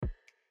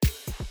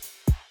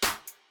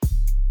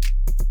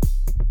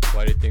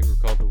Why do you think we're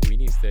called the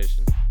Weenie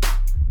Station?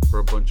 We're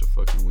a bunch of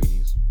fucking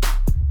weenies.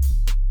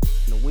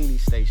 The Weenie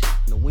Station.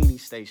 The Weenie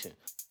Station.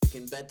 You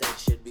can bet that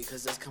shit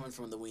because that's coming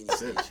from the Weenie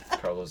Station.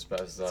 Carlos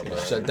passes out.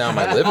 Shut down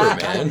my liver,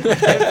 man.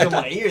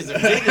 My ears are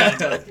big.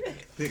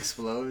 It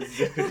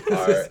explodes.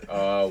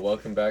 Alright,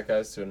 welcome back,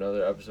 guys, to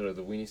another episode of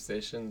the Weenie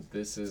Station.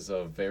 This is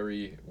a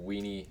very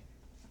weenie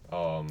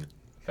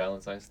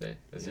Valentine's Day.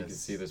 As you can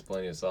see, there's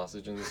plenty of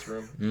sausage in this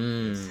room.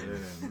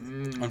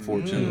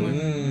 Unfortunately.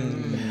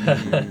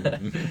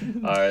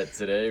 Alright,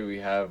 today we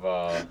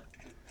have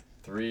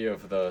 3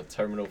 of the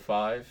Terminal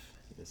 5.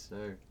 Yes,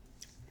 sir.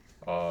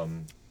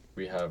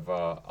 We have,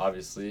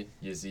 obviously,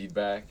 Yazid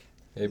back.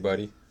 Hey,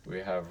 buddy. We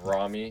have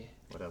Rami.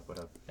 What up, what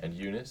up? And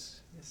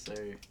Younis. Yes,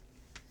 sir.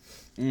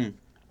 And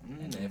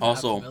if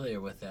Also- you're not familiar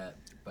with that,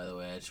 by the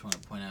way, I just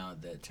want to point out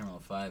that Terminal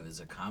 5 is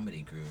a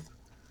comedy group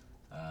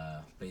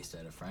based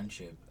out of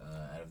Friendship,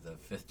 out of the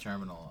 5th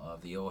terminal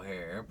of the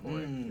O'Hare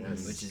Airport,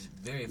 Yes. which is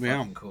very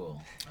fucking cool.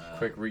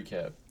 Quick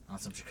recap. On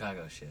some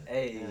Chicago shit.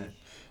 Hey.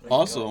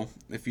 Also,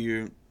 if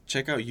you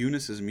check out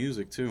Younis'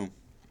 music too,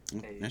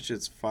 Hey. that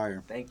shit's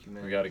fire. Thank you,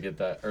 man. We gotta get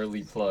that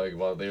early plug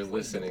while they're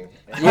listening.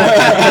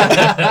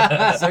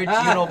 Search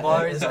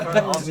Bars.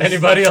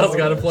 Anybody else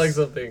gotta plug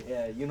something?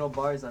 Yeah,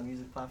 Bars on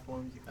music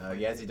platforms.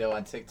 Yazzie Doe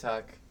on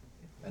TikTok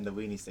and the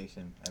Weenie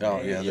Station. Oh,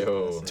 yeah.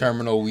 Yo.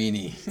 Terminal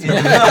Weenie.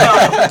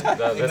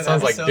 That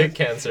sounds like dick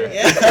cancer.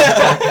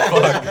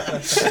 Fuck.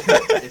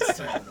 It's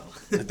terminal.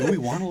 Do we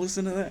want to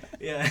listen to that?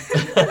 Yeah.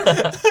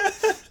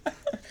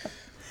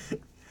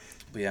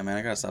 But yeah, man,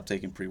 I gotta stop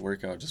taking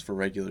pre-workout just for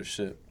regular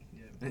shit.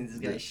 Man, this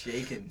guy's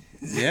shaking.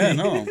 Yeah,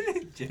 no.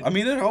 I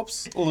mean, it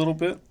helps a little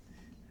bit.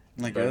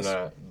 I Better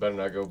guess.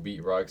 not go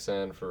beat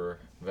Roxanne for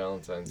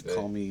Valentine's Day.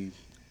 Call me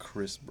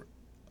Chris.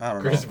 I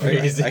don't Chris know.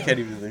 Breezy. I can't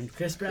even think.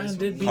 Chris Brown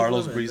did beat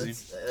Carlos women. Breezy.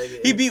 That's,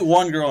 He beat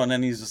one girl and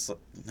then he's just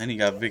then he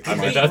got I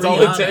victimized. mean, that's all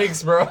Rihanna. it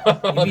takes, bro.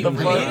 What beat the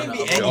Rihanna.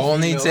 fuck? It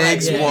only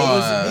takes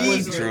Yeah, one. he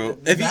was- True.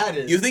 The If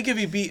baddest. you think if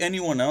he beat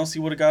anyone else, he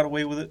would have got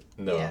away with it?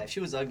 No. Yeah, if she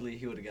was ugly,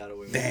 he would have got away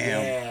with it.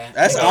 Damn. Yeah.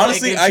 That's Like,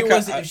 honestly, if I she ca-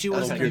 wasn't, I- if she I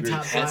wasn't don't in agree.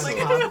 top 5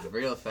 Cancel pop.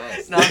 real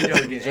fast. No, I'm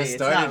joking. Just Hey, it's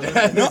started not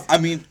that. No, I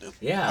mean,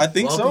 Yeah. I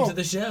think welcome so. to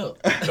the show.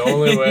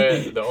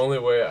 The only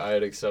way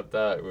I'd accept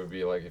that would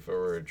be like if it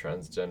were a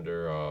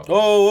transgender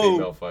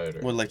female fighter.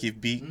 well, like you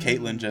beat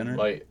Caitlyn Jenner.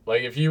 Like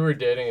if you were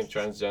dating a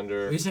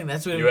transgender Are you saying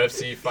that's what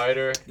UFC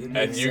fighter and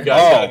makes you sense.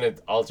 guys Oh. got in an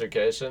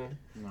altercation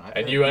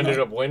and you ended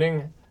up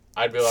winning,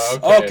 I'd be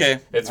like, okay,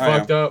 it's I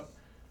fucked up.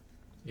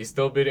 He's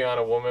still beating on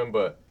a woman,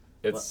 but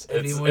it's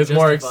Anyone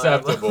more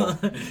justifiable.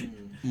 acceptable.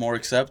 More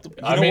acceptable.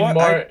 You I know mean,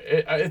 what?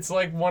 it's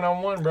like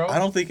one-on-one, bro. I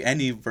don't think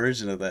any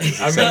version of that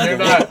is I mean,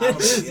 you're acceptable.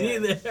 not.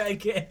 Either. I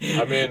can't.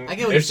 I mean, I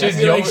get what if you're she's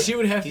saying. Like, young, she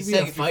would have to He's be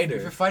saying a if fighter.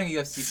 you're fighting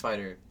a UFC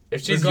fighter, if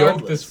she's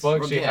yoked regardless. as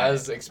fuck, she Yeah.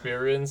 has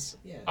experience.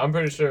 Yeah. I'm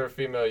pretty sure a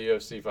female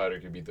UFC fighter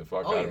could beat the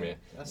fuck out of me.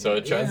 So a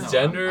Yeah.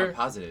 transgender I'm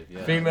positive.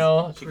 Yeah.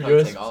 female She could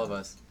probably UFC take all of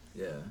us.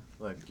 Yeah.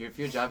 Look, if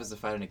your job is to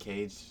fight in a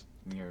cage,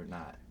 you're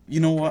not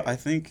You know what? I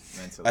think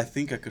mentally.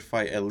 I could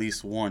fight at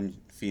least one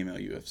female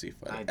UFC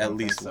fighter. I At don't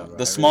least think so, one. bro. I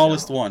The really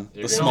smallest don't. one.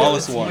 You're The gonna-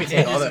 smallest Yeah. one. Yeah.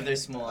 Dangerous all that- if they're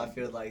small. I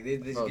feel like they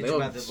just Bro, get you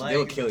by the they'll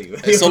leg. kill you.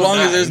 So long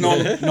as there's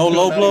no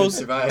low blows,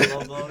 Survive.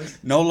 Low blows.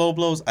 no low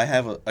blows, I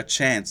have a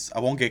chance.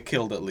 I won't get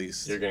killed at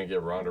least. You're gonna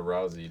get Ronda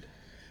Rousey'd.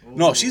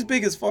 No, she's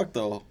big as fuck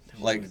though.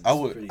 Like I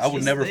would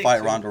She's never thick, fight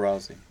too. Ronda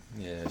Rousey.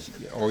 Yeah,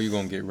 or you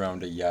gonna get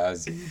round to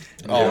Yazzie.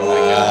 Oh my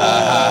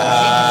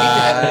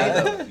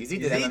God. He He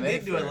did did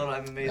MMA. do a little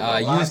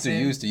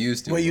MMA.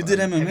 Used to. Wait, you did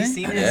Have MMA? you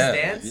seen his Yeah.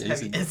 stance? Yeah,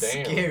 Have you- he's- It's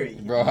Damn. scary.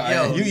 Bro,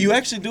 Yo, You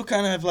actually do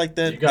kind of have like You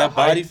that got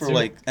body height, for too.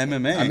 like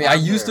MMA. I mean, I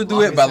used to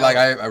do it, but like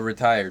I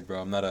retired,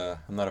 bro. I'm not a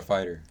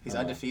fighter. He's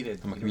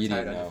undefeated. I'm a He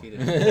comedian retired now.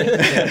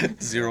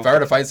 undefeated. Zero. If I were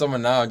to fight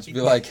someone now, I'd just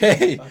be like,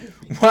 hey,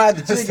 why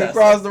the chicken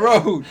cross the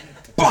road?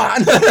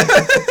 Bon!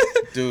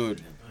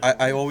 Dude,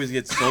 I always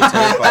get so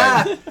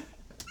terrified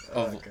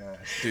of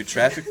dude,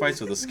 traffic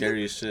fights are the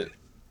scariest shit.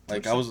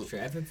 Like I was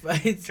Traffic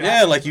fights.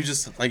 yeah, like you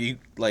just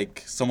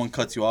like someone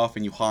cuts you off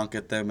and you honk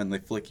at them and they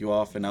flick you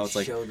off and now it's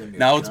like Show them your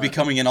now it's gun.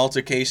 becoming an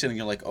altercation and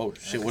you're like, oh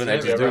shit, what did I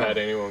Have you just ever do? had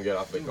anyone get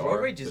off the Dude, car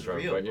road rage to is try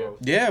and real, fight you? bro.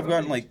 Yeah, I've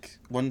gotten like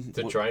one.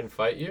 To try and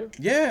fight you?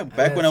 Yeah,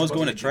 back when I was had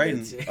going to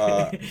fucking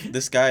Triton, kids.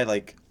 this guy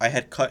like I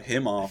had cut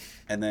him off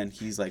and then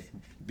he's like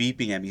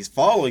beeping at me. He's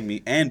following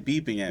me and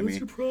beeping at me.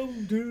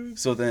 problem, dude?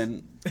 So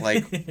then,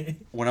 like,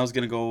 when I was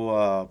gonna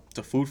go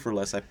to Food for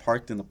Less, I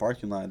parked in the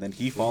parking lot. And then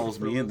he follows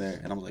me in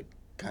there, and I'm like,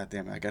 God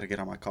damn it, I gotta get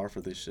out my car for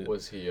this shit.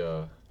 Was he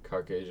a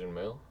Caucasian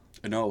male?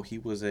 No, he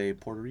was a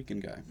Puerto Rican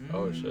guy.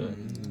 Oh shit.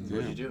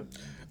 What'd you do?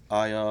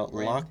 I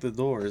locked the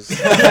doors.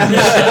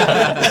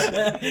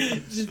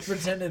 Just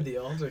pretended the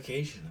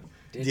altercation.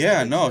 Didn't Yeah,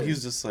 really no, do he it.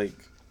 was just like,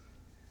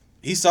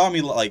 he saw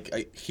me like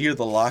I hear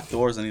the locked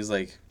doors, and he's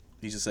like,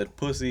 he just said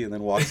pussy, and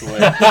then walks away.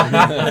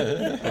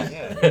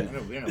 Yeah,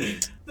 we don't know.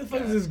 The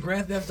fuck is this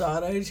Grand Theft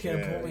Auto? You just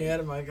can't pull me out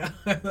of my car.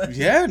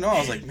 Yeah, no, I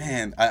was like,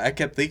 man, I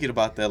kept thinking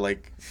about that,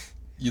 like,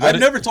 I've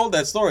never told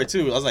that story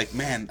too. I was like,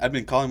 man, I've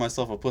been calling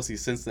myself a pussy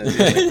since that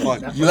day.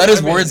 Like, fuck. You let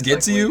his words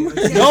get to you?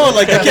 No,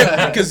 like I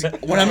can't, because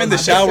when I'm in the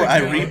shower,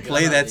 I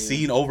replay that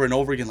scene over and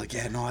over again. Like,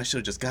 yeah, no, I should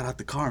have just got out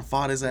the car and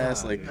fought his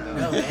ass. Like,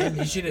 No, man,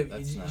 you should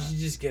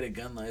just get a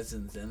gun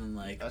license and then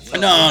like.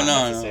 No.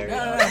 No,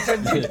 I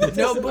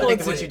think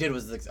bullets. what you did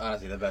was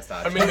honestly the best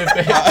I option. mean,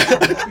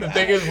 the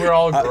thing is, we're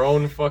all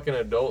grown fucking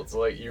adults.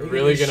 Like, you're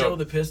really show gonna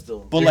the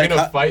pistol. But you're like,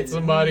 gonna fight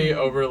somebody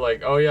over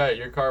like, oh yeah,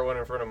 your car went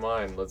in front of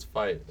mine. Let's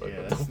fight. Like, Yeah,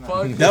 what the that's not-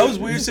 fuck? that was a Are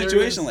you weird serious?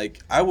 situation. Like,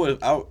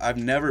 I've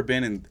never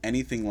been in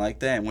anything like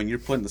that. And when you're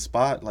put in the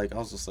spot, like, I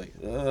was just like,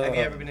 Have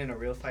you ever been in a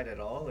real fight at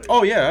all? Or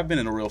oh yeah, I've been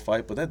in a real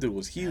fight, but that dude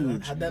was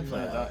huge. How'd that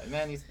play out?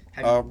 Man, he's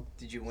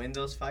Did you win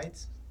those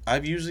fights?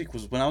 I've usually,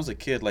 because when I was a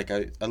kid, like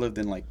I lived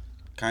in like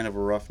kind of a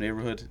rough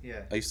neighborhood.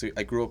 Yeah.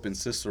 I grew up in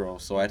Cicero,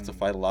 so I had to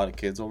fight a lot of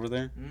kids over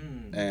there,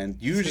 Mm. and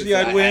usually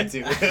I'd win.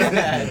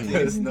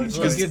 There's no Let's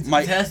choice. get to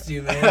my- test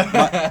you,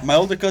 man. My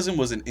older cousin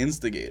was an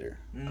instigator,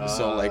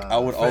 so like I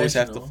would always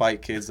have to Professional.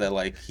 fight kids that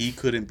like he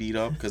couldn't beat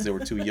up because they were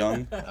too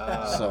young.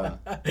 So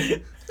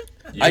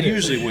Yeah. I'd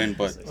usually win,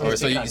 but Oh,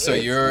 so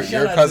your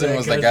Shout out to cousin that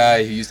was the cousin.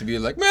 guy who used to be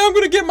like, man, I'm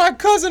gonna get my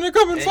cousin to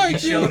come and And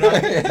fight he you. showed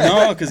up.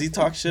 no, because he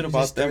talked shit You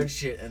about just them. start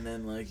shit and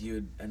then like you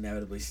would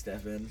inevitably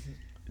step in.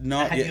 No,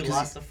 Have yeah, you 'cause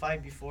lost a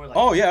fight before? Like,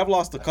 oh yeah, I've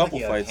lost a I feel like couple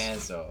you have fights.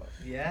 Hands, though.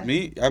 Yeah.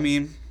 Me, I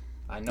mean,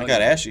 I I know got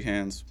you- ashy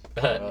hands.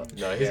 No, he's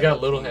Yeah,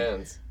 got little he-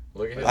 hands.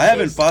 Look at his I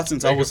haven't fist. fought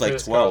since I Make a was like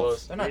fist, 12.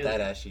 Carlos. They're not that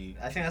ashy.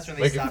 I think that's when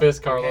they Make a stopped.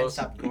 fist, your hands Carlos.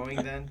 stopped growing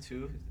then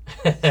too.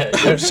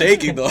 I'm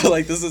shaking though.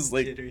 Like this is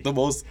like Jittery. the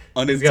most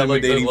He's got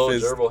like the unintimidating little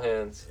fist. gerbil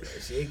hands.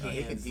 Shaky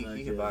He hands. can, not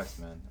he good. can box,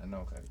 man. I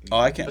know. Oh,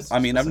 I can't. I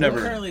mean, I've We're never.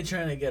 currently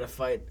trying to get a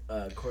fight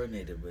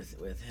coordinated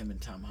with him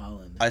and Tom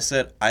Holland. I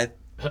said I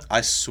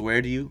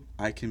swear to you,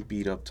 I can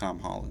beat up Tom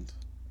Holland.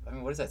 I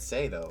mean, what does that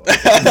say though?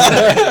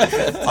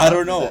 I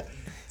don't know.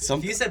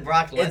 If you said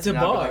Brock Lesnar, It's a I'd be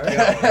bar. Like, Yo,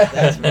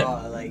 that's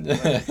raw. Like,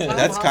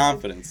 That's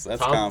confidence.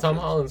 That's Tom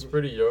confidence. Holland's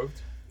pretty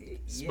yoked. Yeah,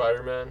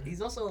 Spider-Man.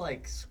 He's also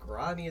like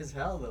scrawny as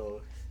hell though.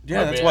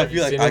 Yeah, I that's mean, why I have you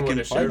feel like seen I him with can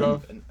his fight shirt him.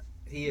 off?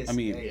 He is. I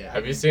mean, hey,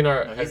 Have you seen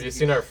our no, Have he's- you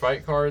seen our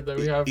fight card that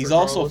we have? He's for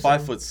also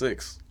Carlos?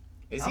 5'6".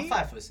 Is I'm he?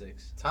 5'6".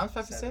 Tom's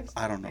 5'6"?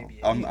 I don't know. Maybe,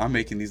 I'm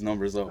making these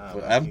numbers up, Oh,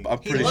 but okay. I'm He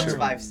pretty looks sure.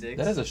 5'6".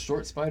 That is a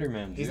short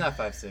Spider-Man. He's dude. not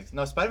 5'6".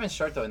 No, Spider-Man's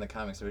short though in the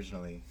comics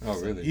originally. Oh,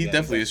 really? He Yeah,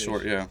 definitely he's is short.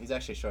 actually- Yeah. He's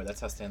actually short. That's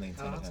how Stanley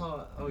How intended him.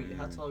 tall? Oh, yeah.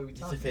 How tall are we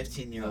He's a talking?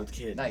 15-year-old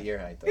kid. Not your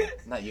height though.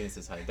 Not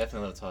Eunice's height.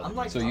 Definitely a little taller. I'm than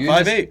like So you. you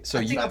 5'8". So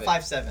I you, think I'm 5'8".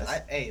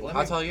 5'7". Hey, let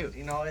How me, tall are you?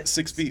 You know what?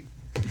 6 feet.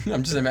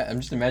 I'm just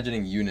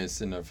imagining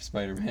Younis in a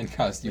Spider-Man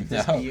costume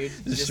This now. beard,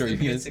 Just show the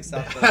beard Younis. sticks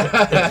out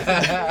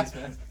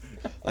the-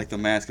 Like the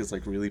mask is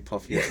like really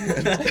puffy.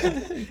 What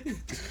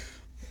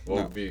No.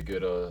 would be a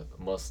good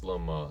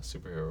Muslim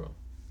superhero?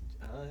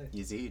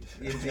 Yazid.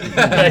 Yazid.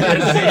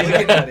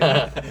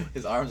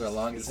 His arms are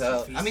long as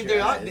hell. I mean,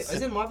 there are.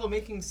 Isn't Marvel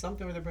making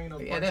something where they're bringing a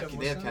Yeah, bunch they of have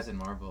Muslims? Captain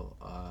Marvel,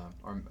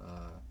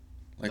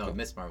 Like no, a-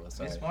 Miss Marvel.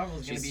 Sorry. Miss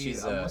Marvel's gonna be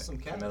she's a Muslim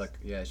cast.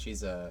 yeah,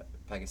 she's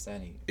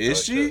Pakistani. Is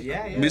Oh, she? shit.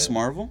 Yeah, yeah. Miss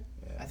Marvel?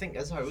 I think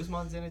Azhar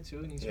Usman's in it too,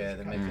 and he's Yeah,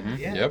 from they're Chicago.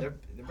 making- Yeah, Yep. they're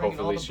bringing all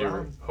Hopefully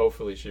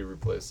the she Browns.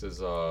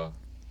 replaces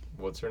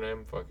what's her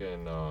name?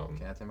 Fucking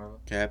Captain Marvel.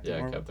 Captain yeah,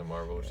 Marvel? Captain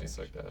Marvel. Yeah, She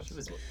sucked ass. She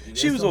was. You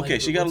She guys was don't okay.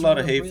 like She got a what's lot wrong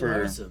of with hate Brie for-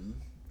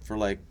 Larson? For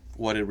like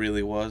what it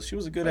really was. She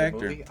was a good For the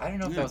actor. movie? I don't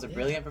know if Yeah. that was a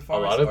brilliant A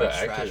performance lot of or the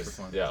a trash actors,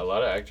 performance. yeah, a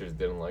lot of actors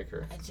didn't like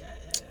her.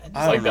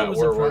 I Like don't that know.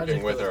 we're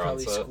working with her on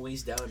probably set.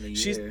 Squeezed out in a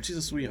She's year.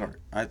 a sweetheart,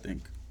 I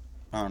think.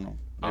 I don't know.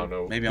 I don't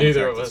know. Maybe I'm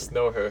Neither of attracted us to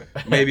know her.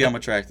 Maybe I'm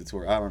attracted to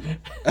her. I don't know.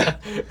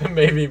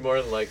 Maybe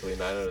more than likely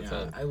 9 out of Yeah,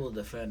 10. I will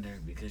defend her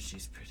because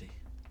she's pretty.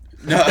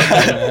 No,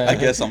 I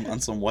guess I'm on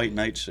some white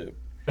knight shit.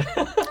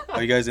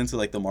 Are you guys into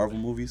like the Marvel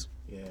movies?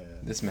 Yeah.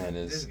 This man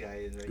This is. guy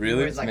is. Right? Really? He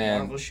wears like Man.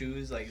 Marvel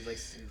shoes. Like he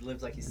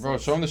lives like he's. Bro,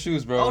 show him the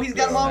shoes, bro. Oh, he's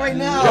got them on right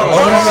now.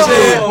 Oh,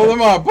 shit. Pull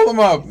him up. Pull him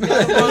up. What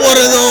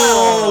are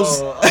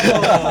those?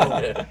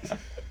 Yeah.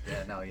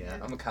 Yeah, no, yeah.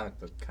 I'm a comic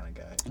book kind of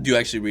guy. Do you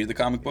actually read the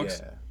comic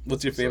books? Yeah.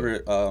 What's your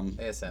favorite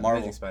ASM, Marvel?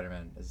 Amazing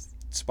Spider-Man. Is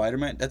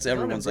Spider-Man? That's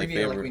everyone's like Like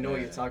we favorite. know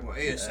what you're talking about.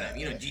 ASM,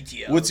 you know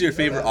GTL. What's your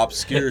favorite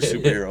obscure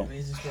superhero?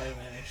 Amazing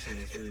Spider-Man actually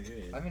is really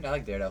great. I mean, I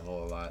like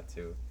Daredevil a lot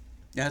too.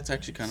 Yeah, it's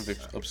actually kind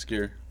of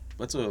obscure.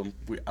 That's I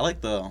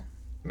like the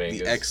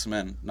Mangas.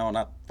 X-Men. No,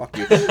 not fuck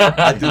you.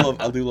 I do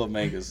love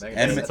mangas.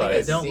 Mangas.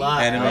 Anime, Don't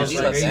lie. Anime I was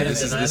shit. like, See, are you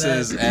This gonna is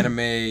deny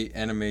this is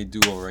anime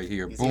duo right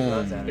here. He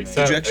loves Boom. anime.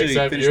 Except, Did you actually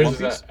except finish yours One is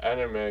Piece?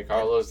 anime.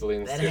 Carlos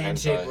leans that to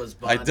handshake hentai. was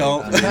I bonded.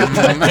 don't.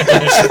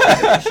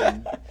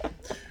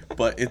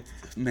 But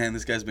man,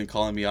 this guy's been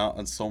calling me out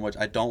on so much.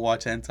 I don't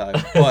watch hentai,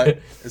 but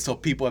so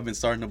people have been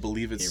starting to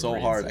believe it He so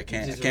reads hard. it. I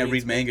can't Just read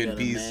reads manga in gotta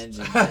peace.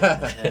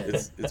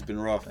 imagine. It's been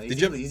rough. Easy,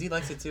 Did you? Easy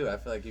likes it too. I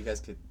feel like you guys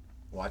could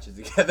watch it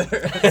together.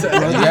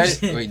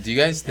 Do you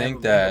guys Have think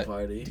a that?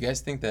 party. Do you guys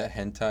think that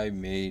hentai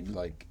made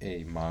like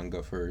a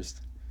manga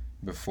first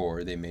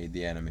before they made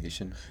the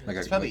animation? Like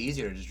It's probably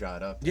easier to just draw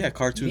it up. Yeah,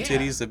 cartoon Yeah.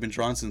 titties have been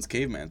drawn since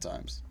caveman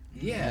times.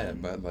 Yeah,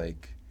 but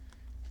like,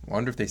 I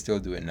wonder if they still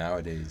do it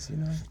nowadays. You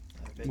know?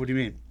 What do you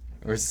mean?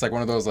 Or it's like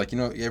one of those like you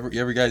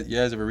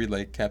guys ever read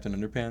like Captain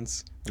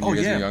Underpants when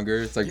you guys were younger?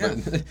 It's like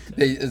but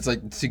it's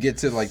like to get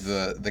to like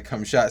the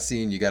cum shot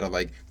scene, you gotta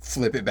like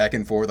flip it back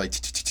and forth like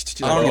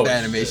the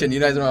animation. You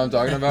guys know what I'm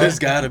talking about? There's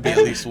gotta be at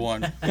least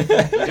one. You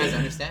guys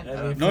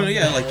understand? No,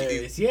 yeah, like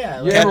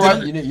yeah. You ever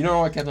watch, you know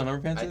what Captain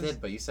Underpants I is?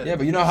 did, but you said. Yeah,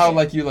 but you know how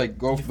like you like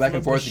go back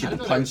and forth to get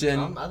the punch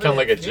in. Kind of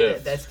like a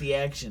GIF. That's the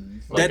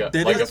action. Like a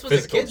This was a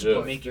physical kid's book.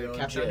 GIF. Make your own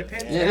Captain GIF.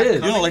 Underpants? Yeah, it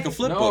is. you know, like a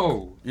flip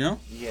book. You know?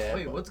 Yeah.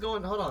 Wait, what's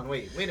going? Hold on,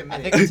 wait a minute.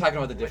 I think we're talking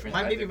about the difference.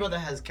 My baby brother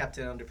has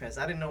Captain Underpants.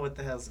 I didn't know what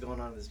the hell's going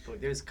on in this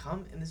book. There's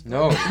cum in this book.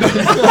 No.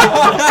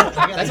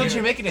 That's what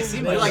you're making it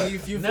seem like. Like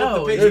if you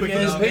No, flip you the page,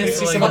 guys quick make enough, it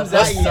see like someone's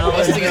that's eye,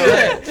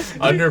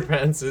 solid.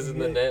 Underpants is in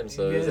the name,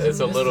 so You guys it's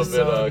a missed little the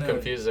bit solid note.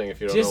 confusing if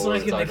you don't Just know what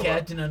like in we're the talking about.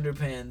 Captain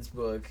Underpants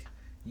book,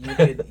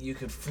 you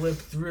could flip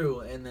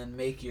through and then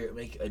make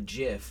a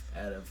GIF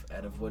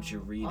out of what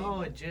you're reading.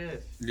 Oh, a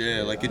GIF.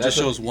 Yeah, like it That's just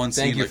shows one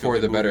scene. Thank you like, for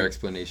of the the better movie.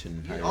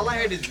 explanation. All I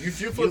heard is if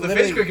you flip the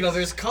literally- face quick enough,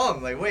 there's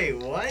cum. Like, wait,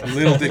 what?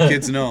 Little did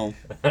kids know.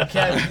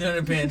 Captain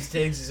Underpants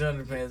takes his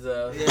underpants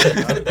off. Yeah,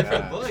 it's a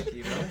different book,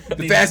 you know.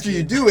 The faster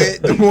you do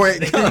it, the more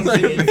it comes.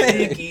 Things get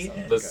sticky.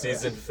 The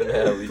season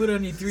finale. Put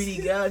on your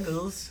 3D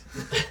goggles.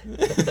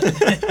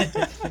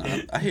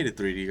 I hated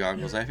 3D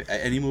goggles.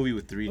 Any movie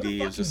with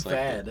 3D is just like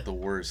fad. the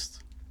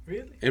worst.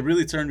 Really? It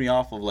really turned me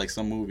off of like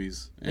some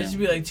movies. There should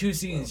be like two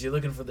scenes. You're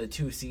looking for the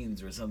two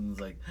scenes where something's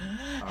like.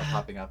 Are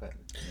popping up at.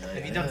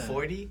 Have you done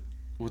 4D?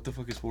 What the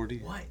fuck is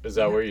 4D? What? Is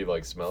that where you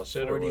like smell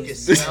shit or 40s. what? You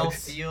smell,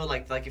 feel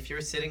like if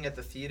you're sitting at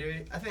the theater.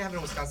 I think it happened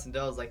in Wisconsin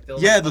Dells. Like they'll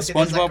Yeah, like, the okay,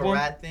 there's, like SpongeBob a one?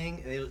 rat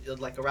thing, and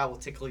like a rat will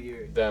tickle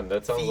your. Damn,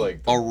 that sounds Feet.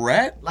 like A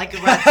rat? Like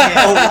a rat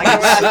tail, like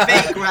a rat,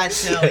 fake rat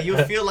tail.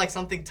 You feel like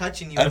something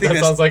touching you. I think that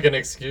that's- sounds like an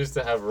excuse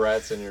to have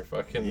rats in your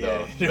fucking venue.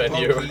 Low-key,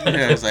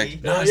 Yeah, it's like,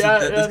 low-key. No, Nah, yeah,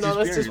 that's no,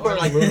 that's just experience. part Or of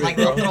the like, movie, like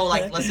bro. they'll throw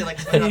like, let's say like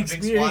someone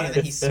drinks water,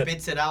 then he Experience.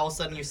 spits it out. All of a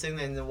sudden you're sitting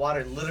there and the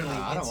water literally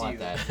I don't hits want you.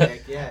 that.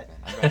 Like, yeah,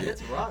 I'd rather-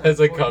 it's raw. There's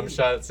a 4D. cum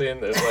shot scene.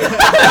 There's like,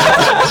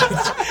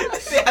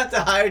 They have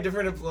to hire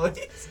different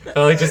employees.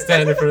 I like just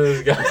stand in front of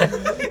this guy.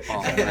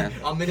 Oh, man.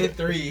 On minute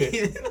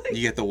 3.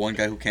 You get the one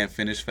guy who can't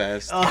finish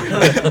fast.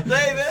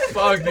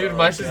 Fuck, dude,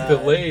 my shit's God.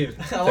 delayed.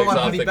 Takes I want my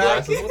off money the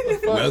back. glasses. What the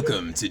fuck?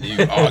 Welcome to new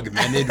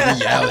augmented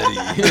reality.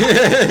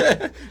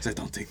 He's like,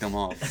 don't take them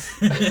off.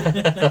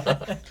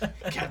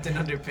 Captain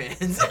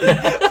Underpants.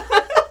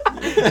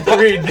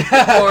 3D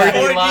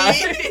 4D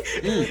live.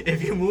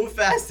 If you move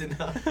fast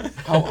enough.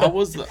 How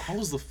was the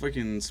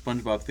freaking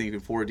SpongeBob thing in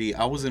 4D?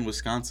 I was in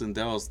Wisconsin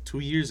Dells 2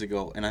 years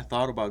ago, and I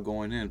thought about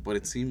going in, but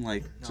it seemed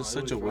like just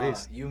No, such it a was raw.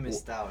 waste. You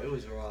missed out. It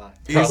was raw.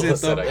 Is Carlos it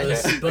said though? I The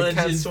can't- I sponge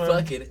can't is swim.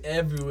 fucking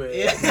everywhere.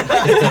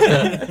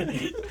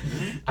 Yeah.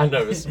 I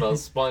never smelled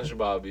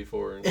SpongeBob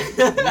before.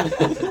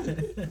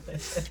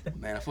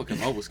 Man, I fucking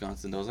love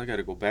Wisconsin Dells. I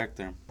gotta go back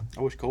there.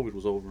 I wish COVID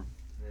was over.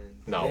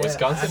 No, Yeah,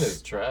 Wisconsin I-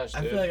 is trash,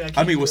 I dude. feel like I, I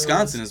can't mean, go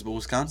Wisconsin is, but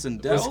Wisconsin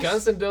Dells.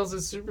 Wisconsin Dells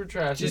is super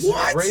trash. It's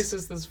What?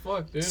 racist as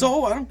fuck, dude.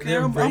 So I don't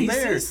care. They're I'm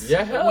there. racist?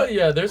 Yeah, hell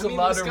yeah. There's I mean,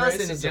 a lot of Wisconsin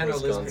racists in general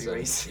is Wisconsin.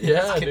 pretty racist.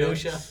 Yeah, dude.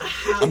 Kenosha.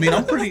 I mean,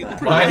 I'm pretty.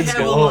 I Mine's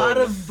have a glowing. lot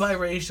of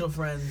biracial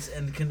friends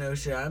in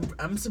Kenosha.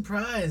 I'm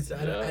surprised.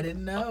 I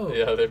didn't know.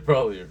 Yeah, they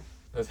probably.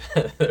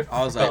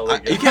 I was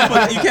like, you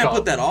can't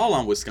put that all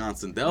on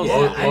Wisconsin Dells. Yeah,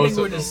 Most, I most think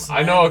we're of them. just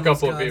I know a slamming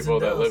couple of Wisconsin people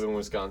that Dells. live in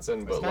Wisconsin,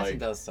 but Wisconsin like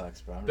Dells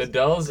sucks, bro. I'm the just-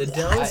 Dells. The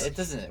Dells? It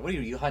doesn't. What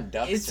do you hunt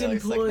ducks? It's or, like,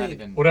 not employed-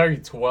 even. What are you,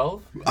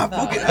 12? I No,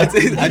 fucking,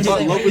 I- I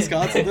just love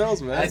Wisconsin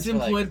Dells, man. It's feel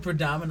like- employed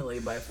predominantly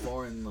by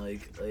foreign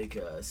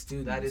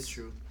students. That is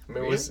true. I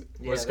mean, Really?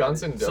 Yeah,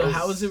 Wisconsin Dells. So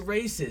how is it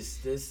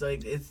racist?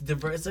 It's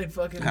diverse. It's like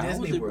fucking How is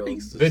Disney it World.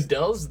 racist? The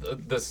Dells,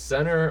 the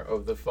center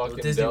of the fucking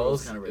Disney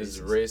World's Dells kinda is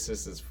racist.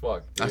 racist as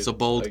fuck. That's dude. a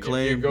bold Like, if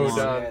claim, You go Juan.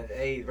 down. Yeah,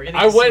 hey, we're gonna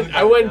I get went. sued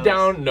I by went Dells.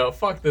 down. No,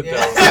 fuck the Yeah.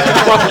 Dells.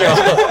 Fuck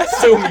y'all.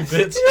 Sue me,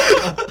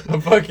 bitch.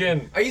 I'm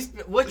fucking. Are you?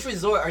 Which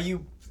resort are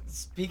you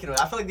speaking of?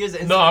 I feel like there's.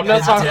 An No, I'm incident not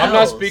that talking. I'm not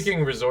Dells.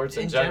 speaking resorts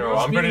in In general. general?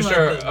 I'm pretty Speaking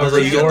sure like Oh, so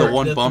you got the resort.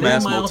 one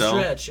bum-ass 3-mile motel?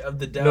 stretch of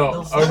the No,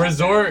 Dells. a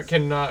resort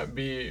cannot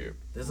be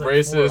There's like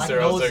racist four- or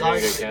else they're gonna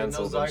Ozarks, get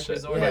canceled and Ozark shit.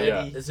 Resort, But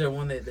yeah. maybe. Is there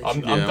one that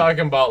I'm you Yeah.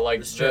 talking about like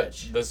The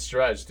stretch. the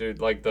stretch, dude.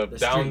 Like the The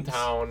streets.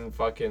 downtown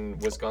fucking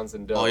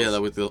Wisconsin Dells. Oh yeah,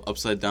 that with the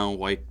upside down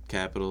white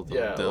capital. The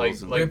Yeah, Dells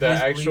like and- like the Rippers,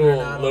 believe it or actual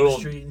not, on the little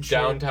street and shit.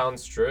 downtown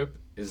strip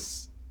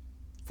is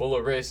full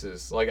of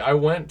racists. Like I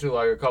went to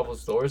like a couple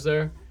stores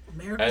there,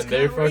 America's and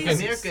they're kinda fucking- racist.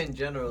 America in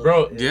general.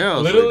 bro. Yeah, I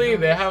was literally like-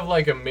 they have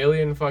like a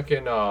million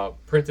fucking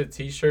printed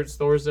T-shirt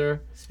stores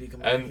there, Speak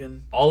and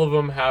American. all of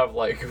them have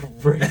like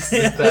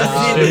racist Yeah.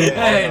 ass shit.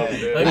 Hey, on them,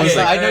 dude. okay, I saw,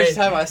 I know alright. what you're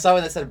talking about. I saw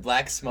one that said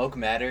 "Black Smoke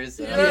Matters."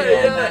 Yeah,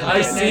 yeah, I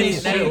Now seen you-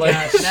 shit now you like-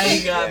 got- now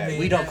you got me.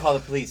 We don't call the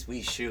police.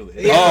 We shoot.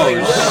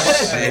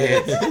 Oh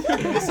shit!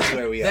 This is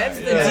where we That's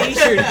are. the Yeah.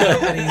 T-shirt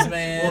companies,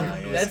 man.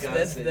 Well, that's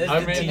Wisconsin. that's I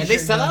the mean- T-shirt And they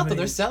sell out though.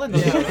 They're companies. selling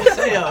them.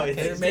 Yeah.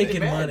 They're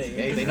making money.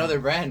 Hey, they know their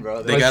brand,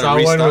 bro. They I gotta saw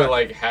one restock. with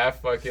like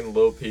half fucking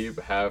Lil Peep,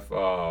 half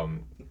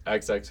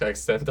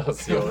XXX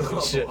Tentacion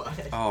and shit.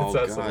 Oh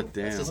That's god awesome.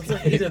 damn! It's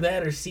like either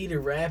that or Cedar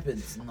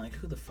Rapids. I'm like,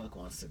 who the fuck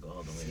wants to go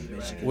all the way to Cedar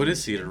Michigan? What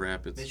is Cedar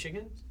Rapids?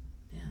 Michigan?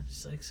 Yeah,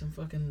 Just like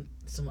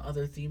some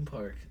other theme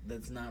park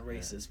that's not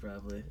racist,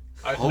 probably.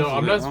 No,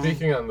 I'm not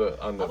speaking on the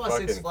How about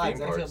fucking Six Flags?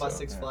 theme I feel parks. about though.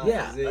 Six Flags.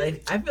 Yeah,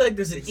 like I feel like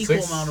there's an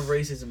equal amount of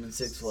racism in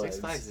Six Flags. Six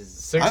Flags is.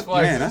 Six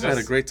Flags. Man, is I've had a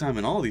just- great time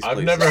in all these I've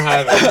places. never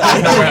had a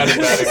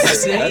bad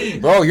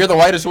experience. Bro, you're the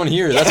whitest one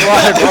here. That's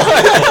why,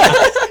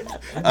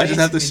 bro. I just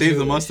have to Basically shave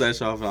the Jewish.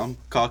 mustache off. I'm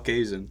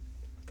Caucasian.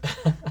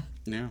 Yeah.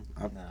 No,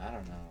 I don't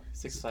know.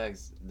 Six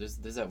Flags. There's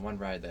that one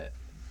ride that.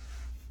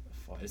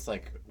 It's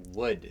like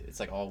wood. It's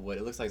like all wood.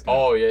 It looks like. It's gonna,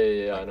 Oh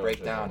yeah. like, I know. break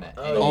what you're down. talking It.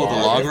 about. Oh,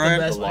 the log ride?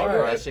 The log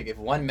ride. That shit, if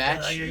one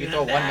match, you throw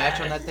one match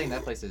on that thing.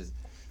 That place is.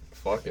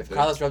 Fuck it. dude.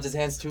 Carlos rubs his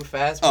hands too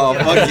fast. Oh,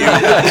 bro. fuck you.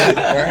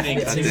 Burning.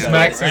 Yeah, too he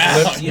smacks his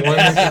fast. lips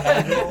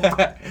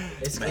Yeah.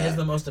 It has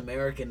the most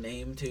American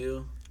name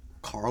too.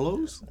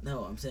 Carlos?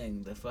 No, I'm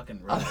saying the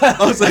fucking ride.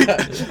 I was like,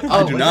 I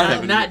Oh, do but not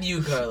have not any.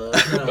 you,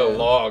 Carlos. No. The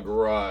log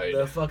ride.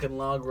 The fucking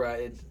log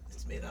ride.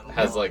 It's made out of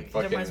Has, log. like,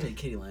 It reminds fucking-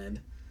 me of Kittyland.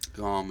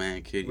 Oh,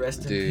 man, Kitty.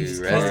 Rest in Dude, peace.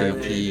 rest in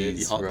Kittyland.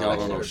 peace. Y'all, bro. y'all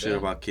don't know Never shit been.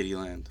 about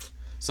Kittyland.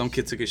 Some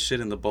kid took a shit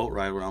in the boat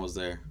ride when I was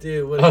there.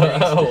 Dude, what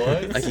a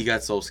What? Like, he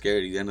got so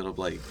scared, he ended up,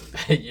 like,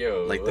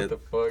 Yo, like what the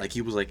fuck? like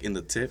he was, like, in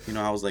the tip. You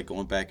know, I was, like,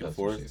 going back and That's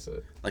what she forth.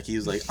 said. Like, he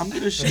was like, I'm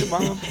gonna shit,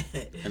 Mom.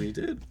 And he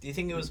did. Do you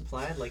think it was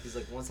planned? Like he's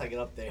like, once I get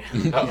up there.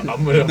 I'm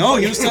gonna No,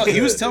 he was, fucking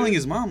he was do it, telling dude.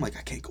 his mom, like,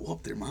 I can't go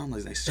up there, Mom.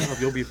 Like, shut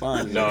up, you'll be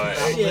fine. No,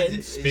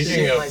 Shit. speaking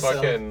Shit of myself.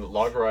 fucking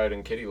log ride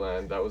in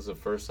Kittyland, that was the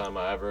first time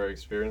I ever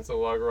experienced a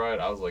log ride.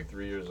 I was like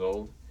 3 years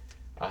old.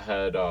 I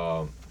had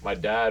my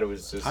dad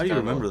was just. How do you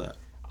kinda- remember that?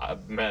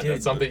 Man, Dude,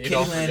 that's something you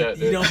don't Kittyland, forget.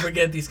 you Dude. don't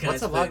forget these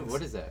kinds What's a of log? things.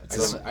 What is that?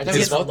 It's- Are it's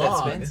those a boat that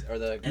log. spins or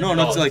the? And No,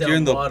 no, it's falls like you're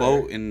in the down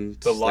water. boat and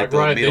The log like, they're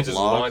ride, made they of just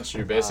log. launch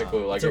you basically.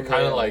 Like It's a it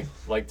kind of rail.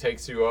 like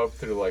takes you up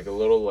through like a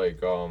little like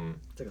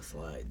It's like a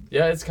slide.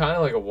 Yeah, it's kind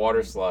of like a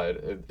water slide.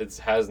 It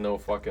has no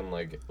fucking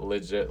like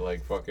legit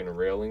like fucking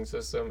railing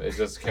system. It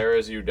just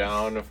carries you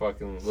down a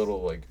fucking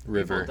little like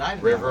River.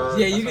 river.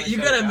 Yeah, you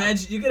gotta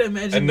imagine. You gotta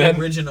imagine And the then-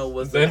 original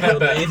was the then real at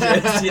the-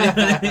 dangerous. You know what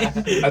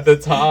I mean? At the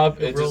top,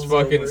 it just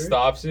Rolls fucking over.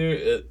 stops you.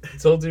 It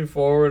tilts you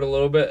forward a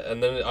little bit,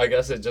 and then I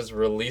guess it just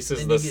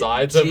releases And the you get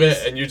sides of it,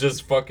 juice. and you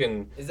just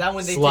fucking Is that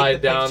when they slide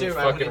take the down picture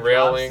right when fucking it drops?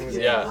 railings.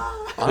 Yeah.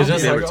 I It's don't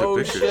just think I like, ever oh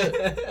took pictures.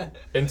 shit,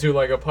 into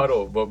like a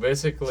puddle. But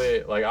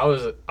basically, like I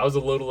was a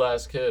little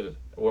ass kid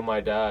with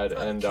my dad,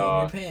 and Came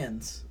your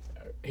pants.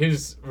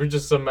 we're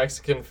just some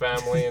Mexican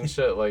family and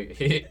shit. Like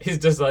he's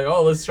just like,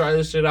 oh, let's try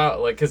this shit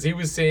out. Like, cause he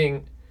was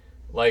seeing,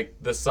 like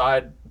the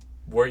side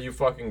where you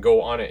fucking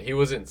go on it. He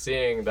wasn't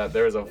seeing that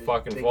there's a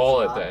fucking Big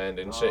fall at drop. the end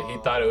and shit. He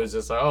Oh. thought it was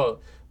just like, oh,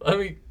 let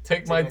me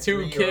take my my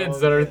 2 kids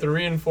 3-year-old, that are yeah.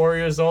 3 and 4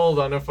 years old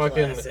on a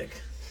fucking Classic.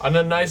 on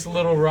a nice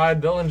little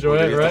ride. They'll enjoy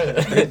it,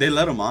 right? They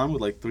let him on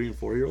with like 3 and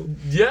 4 year old.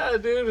 Yeah,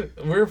 dude,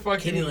 we're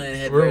fucking. Kittyland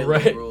had we're very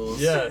right. little rules.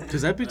 Yeah.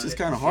 Because that bitch is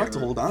kind of If you hard to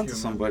remember- hold on if to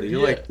you somebody.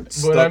 remember. You're Yeah, like but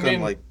stuck I mean,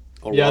 on like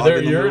a Yeah, log there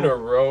in the you're in a middle.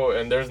 row,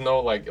 and there's no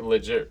like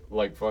legit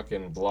like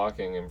fucking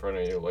blocking in front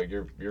of you. Like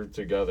you're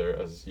together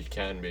as you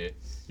can be.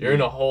 You're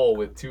in a hole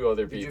with 2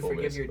 other Did you people.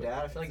 forgive your basically.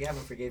 dad? I feel like you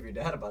haven't forgave your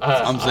dad about Uh,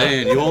 this. I'm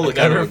saying you hold kind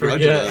Never of a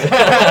grudge of forget.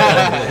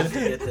 that. I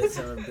forget that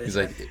son of a bitch. He's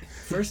like,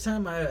 First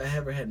time I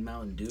ever had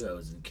Mountain Dew, I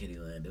was in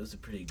Kittyland. It was a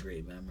pretty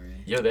great memory.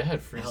 Yo, they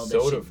had free I held that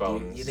soda shit, dude.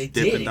 fountains. Yeah, they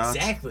Dippin' did Dots.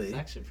 exactly. It's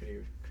actually pretty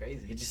You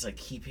crazy. just like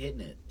keep hitting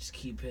it, just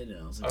keep hitting it.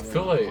 I was like, I "You're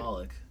feel an like-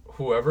 alcoholic."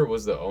 Whoever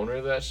was the owner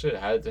of that shit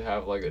had to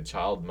have like a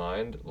child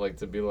mind, like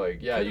to be like,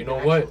 yeah, you know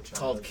what? It's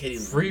called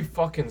Kittyland. Free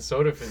fucking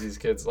soda for these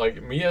kids.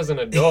 Like me as an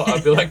adult,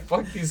 I'd be like,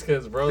 fuck these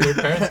kids, bro. Their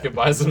parents could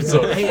buy some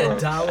soda. Pay for 'em.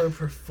 $1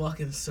 per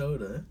fucking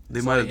soda. They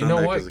It's might have like, you done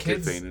know that what, because the kid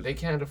kids, fainted. they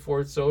can't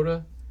afford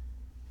soda.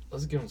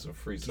 Let's give them some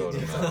free soda,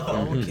 Kids, man.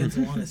 all kids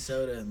want is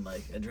soda and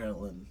like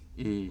adrenaline.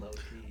 Mm. Low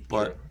key.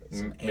 But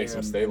Makes air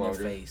them stay in their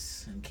longer.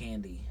 face and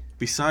candy.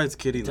 besides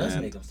It does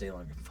make Kittyland, them stay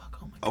longer. Fuck,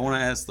 oh my god. I want to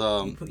ask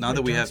You put- now you that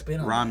put we dark have spin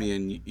on Rami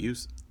and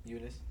Eunice.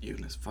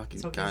 Eunice, fucking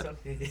It's okay, God.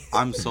 it's okay.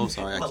 I'm so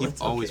sorry. I Well, keep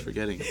it's always okay.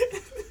 forgetting.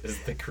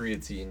 It's the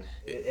creatine.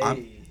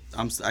 Hey.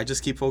 I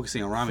just keep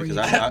focusing on Rami Free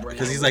because brain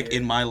he's like over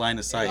in my line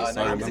of sight, Oh,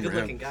 so no, I he's a remember good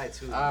him. looking guy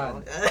too.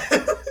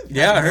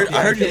 Yeah, I heard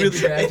you Yeah, really.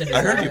 trapped in his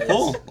I heard you eyes.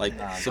 pull like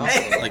Nah, some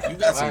hey. like you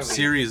got some Why are we-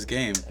 serious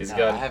game. He's No,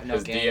 got I have no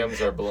his game. DMs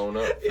are blown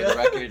up. For the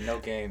record, no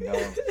game,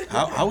 no.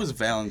 How was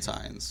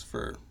Valentine's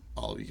for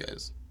all of you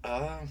guys?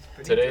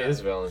 Today is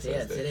Yeah,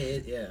 Valentine's Day. today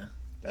is, yeah.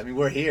 I mean,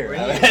 we're here. We're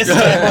I here. mean,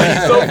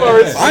 So far,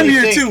 it's I'm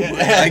here think? too.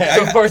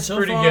 so far it's So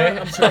pretty far, gay.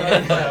 I'm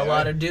surrounded by a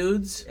lot of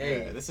dudes.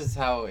 Hey. Yeah, this is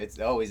how it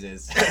always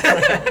is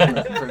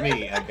for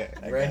me. I guess.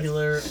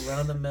 Regular,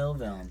 run-of-the-mill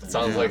Valentine.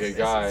 Sounds like a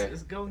guy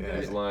It's going Yeah.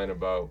 who's good. lying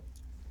about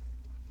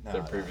No,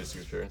 their no. previous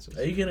experiences.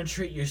 Are you gonna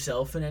treat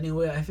yourself in any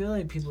way? I feel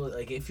like people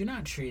like if you're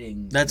not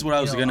treating. That's what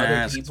I was you know, gonna other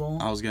ask. People,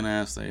 I was gonna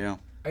ask that. Yeah.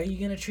 are you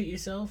gonna treat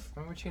yourself?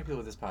 When we're treating people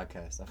with this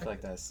podcast, I feel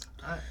like that's.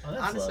 Oh,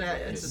 that's Honestly,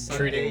 lovely. it's just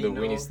Treating the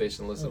Sunday, you know. Weenie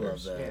Station I love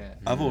listeners. that. Yeah.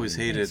 I've always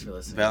hated Thanks for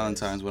listening,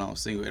 Valentine's when I was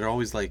single. It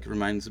always like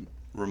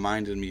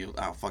reminded me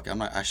of fuck.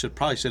 I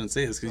shouldn't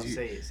say this No, because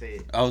say it, say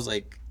it. I was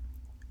like,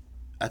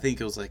 I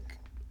think it was like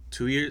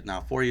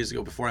 4 years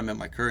ago before I met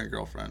my current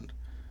girlfriend.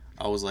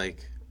 I was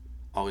like,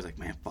 always like,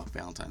 man, fuck,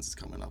 Valentine's is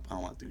coming up. I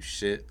don't want to do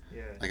shit.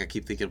 Yeah. Like I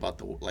keep thinking about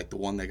the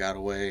one that got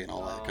away and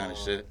all that kind of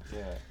shit.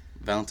 Yeah.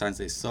 Valentine's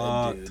Day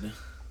sucked. Dude.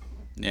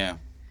 Yeah.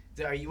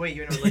 You're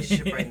in a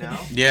relationship right now?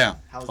 Yeah.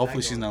 How's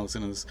Hopefully that she's going? not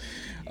listening to this.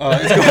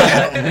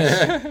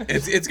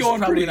 It's It's going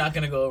probably pretty. not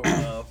gonna go over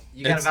well.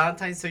 You got a It's-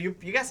 Valentine's, so you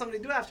got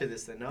something to do after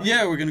this then, no?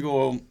 Yeah, we're gonna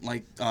go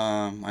like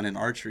on an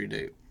archery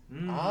date. Oh.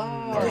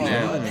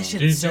 Yeah. That shit's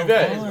Do you so do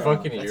that fun.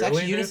 fucking That's yearly?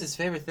 actually dude? Eunice's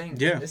favorite thing.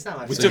 Yeah. It's not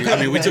my We favorite. took.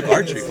 I mean, we took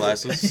archery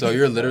classes. So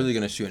you're literally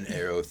gonna shoot an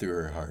arrow through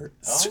her heart.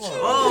 Carlos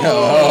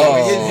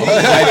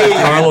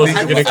is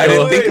gonna I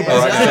kill didn't think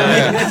about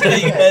it. So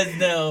you guys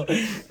know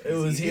it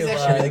was He's here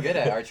actually really live. good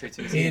at archery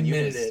too. He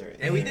admitted it.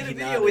 And we did a He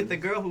video nodded. with the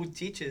girl who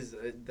teaches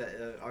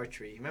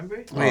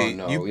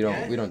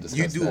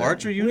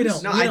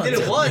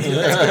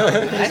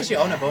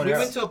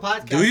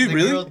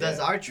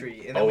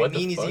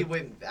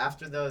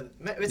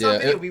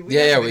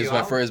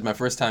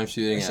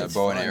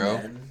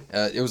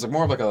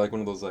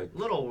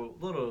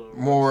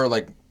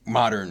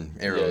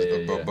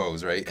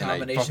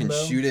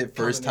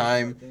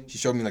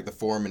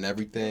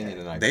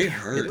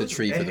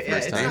tree for the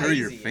first time. They hurt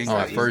your finger. Oh,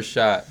 my first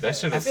shot. That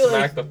should have I feel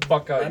smacked like the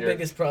fuck out my your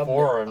biggest problem-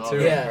 forearm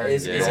too. Yeah,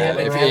 is Yeah,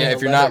 having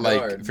if you're not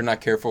guard. if you're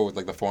not careful with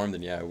like the form,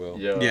 then yeah, I will.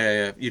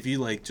 Yeah. If you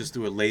like just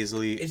do it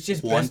lazily It's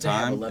just one best to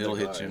have a time, leather it'll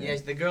hit guard. you. Yeah,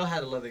 the girl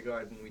had a leather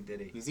guard when we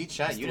did it. He's each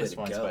shot That's the way Eunice to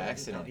once go. by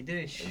accident. He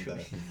didn't shoot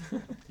me.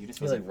 Eunice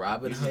Feel like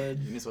Robin Hood.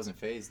 Eunice wasn't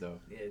phased though.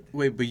 Yeah.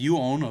 Wait, but you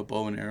own a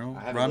bow and arrow,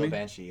 I have a Rami? little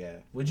banshee. Yeah.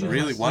 Would you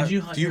Really? Hunt, Why? Would you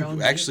Do hunt your you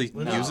own actually meat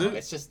with use it? it?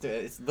 It's just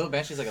it's little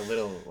banshee's like a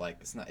little like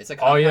it's not it's like.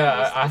 Oh yeah,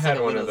 compound, I it's had like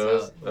a one of little-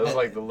 those. That was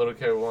like the little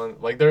kid one.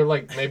 Like they're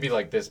like maybe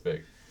like this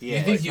big. Yeah.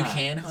 You think it's you not-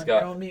 can hunt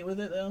got- your own meat with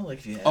it though? Like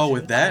if you had Oh, to?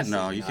 with that?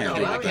 No, you No, can't I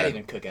do it can't, I like can't that.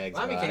 even cook eggs.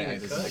 Rami bro. can't I even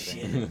this cook.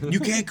 is like- You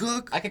can't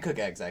cook? I can cook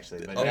eggs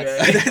actually, but Okay.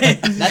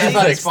 that's not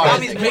like as far as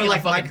Rami's it more goes.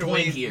 like fucking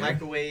point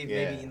microwave, here.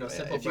 Yeah. maybe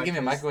simple. If you give me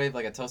a breakfast, microwave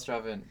like a toaster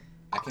oven,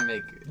 I can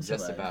make What's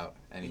just that? about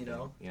anything.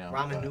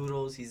 ramen but-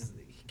 noodles. He's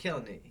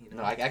killing it.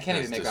 No, I can't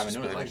even make That's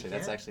ramen noodles. disrespectful. Actually,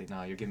 that's Yeah? actually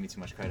no. You're giving me too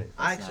much credit.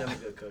 I It's actually am not-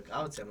 a good cook.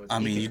 I would say I'm a good I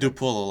mean, cook. you do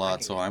pull a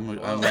lot, so I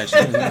Wow.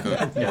 imagine you can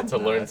cook. Yeah, to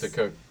learn to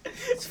cook.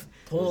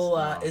 Pull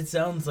it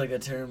sounds like a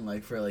term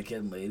like for like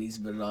getting ladies,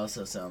 but it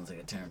also sounds like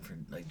a term for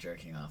like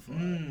jerking off a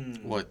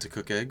lot. What, to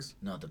cook eggs?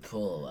 Not to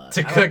pull a lot.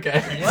 To I cook don't-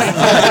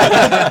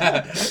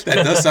 eggs.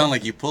 That does sound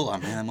like you pull. Oh,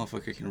 man, that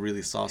motherfucker can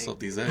really sauce up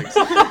these eggs.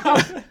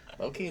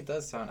 Okay, it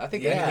does sound. I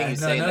think Yeah, anything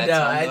you no, say in no that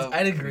doubt. tone, though,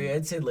 I'd agree.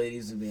 I'd say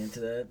ladies would be into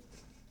that.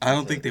 I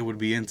don't think they would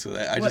be into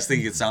that. I What? just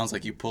think it sounds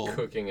like you pull.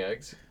 Cooking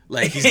eggs.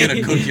 Like he's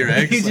gonna cook your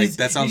eggs. You Like just-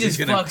 that sounds you he's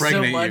just gonna fuck so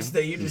impregnate much you.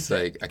 that you It's just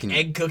like I can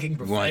egg cooking You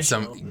want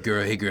professional. some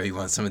girl? Hey girl, you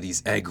want some of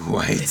these egg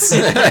whites?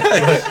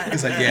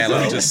 It's like, yeah,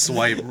 let me just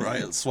swipe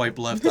right, swipe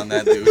left on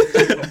that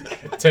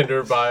dude.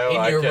 Tinder bio. In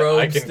I your can robe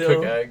I can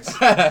still. cook eggs.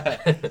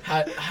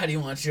 How do you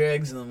want your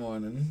eggs in the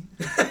morning?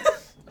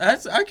 I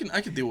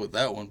can deal with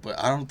that one, but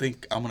I don't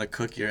think I'm gonna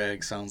cook your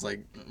eggs. Sounds like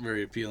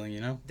very appealing,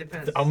 you know?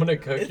 Depends. I'm gonna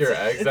cook your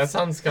eggs. That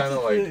sounds kind of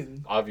it's a like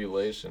thing.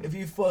 ovulation. If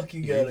you fuck,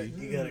 you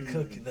gotta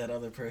cook that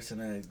other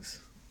person eggs.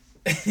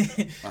 I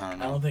don't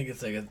know. don't think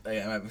it's like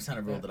it's not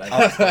a rule that I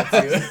can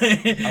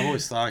to. I've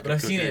always thought I could But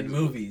I've cook seen it in eggs.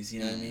 movies.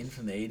 You know what I mean,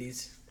 from the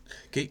 '80s.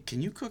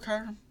 Can you cook,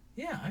 Hiram?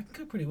 Yeah, I can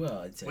cook pretty well.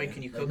 I'd say. Wait,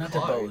 can you Like, cook not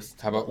hard? to boast.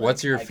 How about but,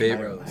 what's your I can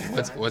favorite?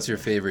 roast. What's your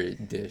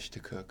favorite dish to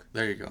cook?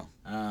 There you go.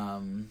 I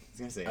was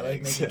gonna say I like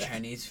eggs. making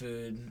Chinese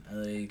food. I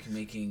like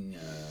making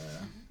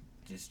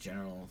just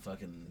general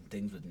fucking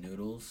things with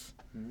noodles.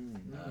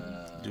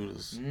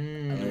 Noodles.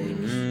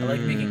 I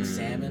like making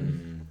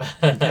salmon.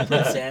 Mm.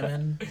 Tempered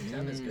salmon.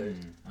 Salmon's good.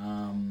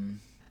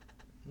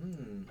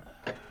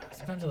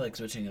 Sometimes I like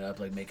switching it up,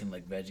 like making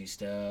like veggie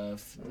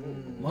stuff.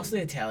 Mostly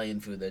Italian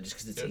food though, just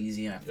because it's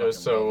easy and I fucking love it.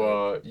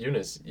 So,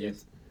 Eunice, you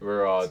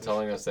were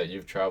telling us that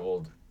you've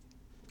traveled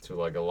to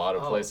like a lot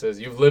of Oh. places.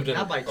 You've lived in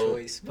Not by a-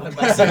 choice, but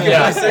by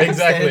Yeah,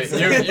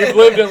 exactly. You've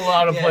lived in a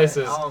lot of Yeah,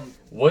 places. um,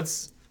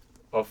 What's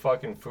a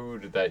fucking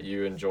food that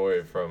you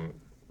enjoy from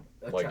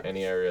like Okay.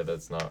 any area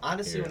that's not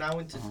Honestly, here? when I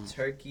went to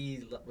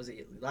Turkey, was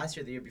it last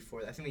year, or the year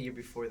before? I think the year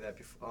before that.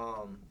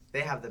 They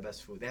have the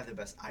best food. They have the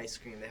best ice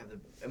cream. They have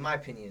in my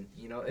opinion,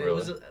 it Really?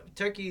 was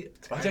Turkey.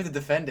 Why'd you have to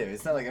defend it?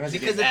 It's not like I'm gonna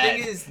Because get the thing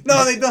mad. is-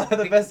 no, they don't have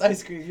the best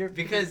ice cream. You're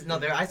Because no,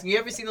 their ice cream. You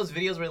ever seen those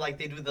videos where like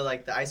they do the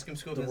ice cream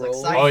scoop The and it's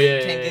roll? like, Oh, yeah, you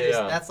can't yeah, get this.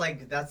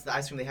 yeah. That's the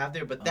ice cream they have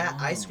there. But that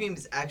ice Oh. cream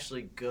is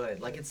actually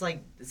good. Like it's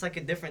like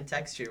a different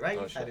texture, right?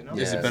 Oh, I shit. don't know.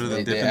 Is it Yeah, better so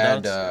than they Dippin'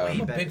 add, Dots?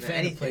 I'm a better big than fan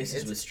anything. of places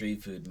It's- with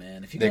street food,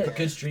 man. If you They got co-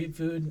 good street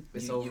food,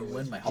 It's you over win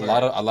with. my A heart.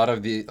 lot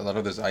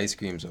of those ice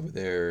creams over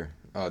there,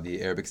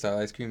 the Arabic style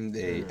ice cream,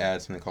 they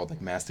add something called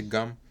like mastic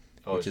gum,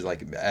 Oh, which is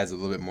like adds a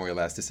little bit more It's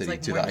elasticity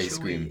like to more the ice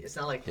chewy. cream. It's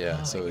not like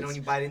Yeah, so when it's-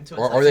 you bite into it.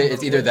 Or like a it's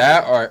little either bit-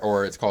 that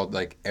or it's called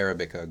like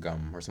Arabica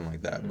gum or something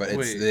like that. But it's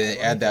Wait, they I like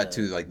add that that.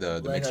 to like the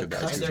Like mixture a of the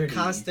ice And cream. they're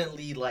Custard-y.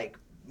 constantly like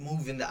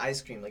moving the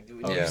ice cream. Like, do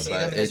you Yeah, ever see but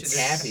them? And it's- just,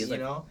 Taffy, you like-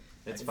 know.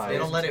 It's They fire.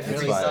 don't let it It's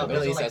freeze fire. up.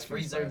 Middle There's East like ice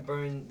cream's freezer fire.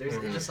 burn.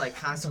 There's just like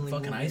Some constantly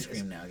fucking moving. ice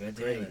cream now. God damn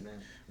Great, it. man.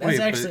 That's Wait,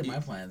 actually but my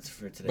plans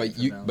for today. But for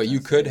you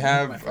Valentine's could Day.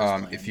 have My first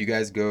if plan. you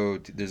guys go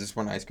to, there's this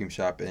one ice cream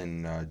shop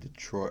in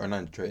Detroit, or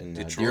not Detroit, in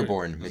Detroit?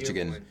 Dearborn,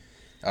 Michigan. Wait,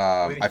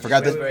 I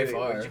forgot wait, the very What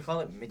far. did you call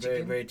it? Michigan?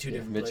 Very, very two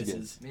different Michigan.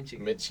 places.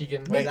 Michigan.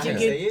 Michigan. Wait, I Yeah.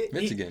 say it?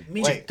 Michigan.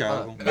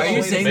 Chicago. Are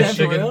you saying that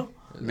for Michigan? real?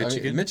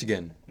 Michigan?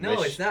 Michigan.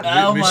 No, it's not.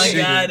 Oh my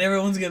Michigan. god,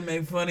 everyone's gonna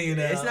make fun of you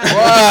now. It's not.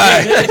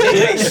 Why?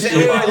 Wait, say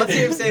it. Let's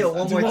hear him say it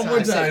one more One time.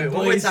 more Say time, it.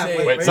 One more please time. say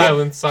Wait, it. Wait, ready?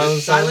 silence,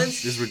 silence,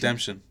 Silence. This is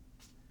redemption.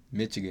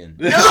 Michigan.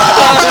 It's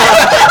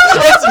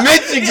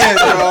Michigan,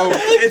 bro.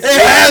 It's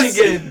It has-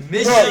 Michigan. No,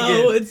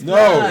 Michigan. it's No.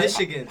 not.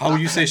 Michigan. How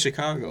would you say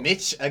Chicago?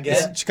 Mitch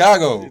again. It's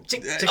Chicago.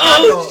 Chicago.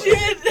 Oh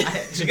shit!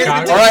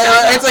 Chicago. All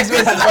right, it's like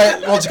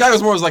well,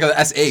 Chicago's more like a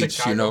SH,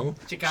 Chicago. you know.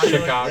 Chicago.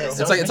 Chicago. It's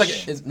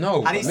like it's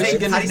no. How do you say?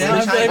 Michigan. How do you say? Now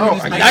I'm China? Oh,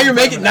 How do now you- you're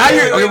making. Now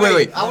you're. Okay,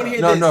 wait. I want to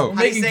hear No, this. no.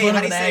 How do you Making say? fun How of do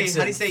an you say? How do you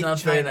accent. say? It's not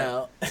straight China?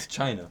 out. It's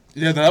China.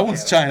 Yeah, that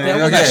one's China.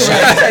 That Okay.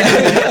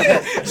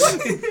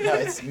 No,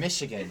 it's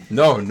Michigan.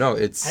 No,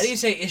 it's. How do you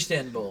say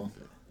Istanbul?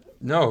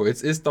 No,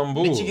 it's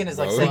Istanbul. Michigan is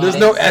like bro. saying There's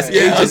no it's- SH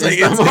Yeah, in it's like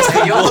Istanbul.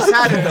 Hey, you almost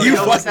had it. You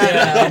almost fucked had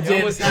Yeah, I it. You did.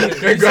 almost had it.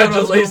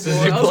 Congratulations, you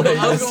I was played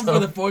going this. for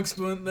the fork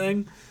spoon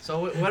thing.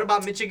 So what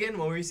about Michigan?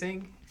 What were you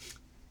saying?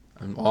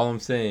 And all I'm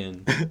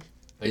saying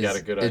They is got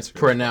a good ice it's cream.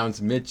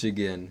 pronounced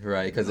Michigan,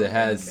 right? Because it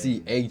has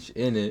CH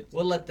in it.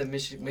 We'll let the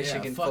Michigan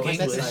fuck folks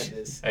English. decide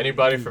this.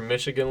 Anybody from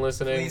Michigan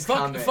listening? Please Fuck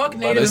comment.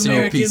 Native Listen, you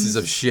Americans. pieces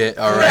of shit.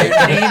 All right.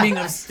 Naming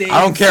of states.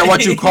 I don't care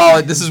what you call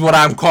it. This is what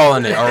I'm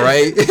calling it. All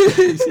right.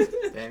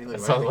 That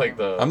sounds like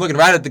the. I'm looking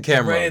right at the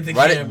camera, Right at the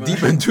right camera.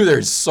 deep into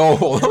their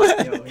soul.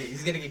 Yo,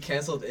 he's gonna get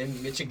canceled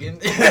in Michigan.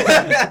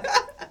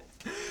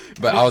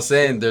 But I was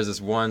saying, there's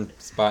this one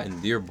spot in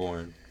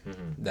Dearborn Mhm.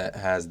 that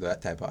has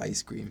that type of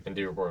ice cream. In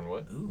Dearborn,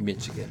 what?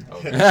 Michigan.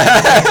 Okay.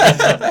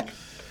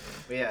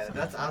 But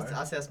yeah,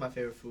 I'll say that's my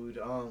favorite food.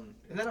 And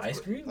then Ice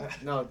cream?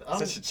 No,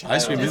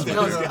 Ice cream is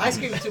no, my favorite. ice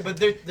cream too. But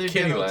they're Kitty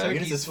general land.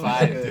 Turkish Younis is food.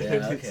 fine.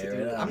 Yeah, okay,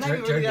 right on. I'm not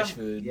even really Turkish that-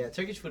 food. Yeah,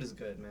 Turkish food is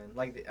good, man.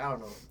 Like I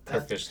don't know.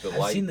 Turkish I've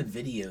delight. seen the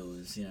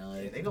videos, you know.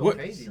 Like, They go What-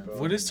 crazy, bro.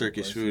 What is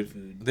Turkish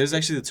food? There's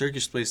actually the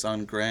Turkish place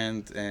on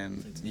Grand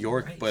and It's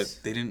York, rice. but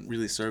they didn't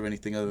really serve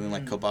anything other than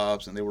like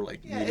kebabs, and they were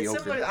like Yeah, it's mediocre.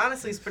 similar.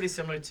 Honestly, it's pretty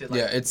similar to like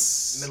Yeah,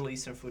 it's Middle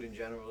Eastern food in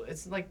general.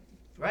 It's like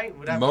right.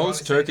 Would I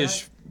most probably say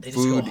Turkish They just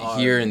go food hard.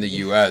 here in the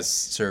U.S.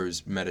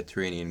 serves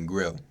Mediterranean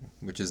grill,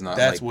 which is not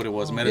That's like, what it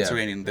was, Oh.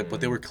 Mediterranean. But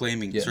they were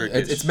claiming yeah,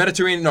 Turkish. it's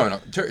Mediterranean. No,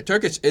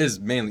 Turkish is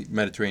mainly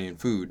Mediterranean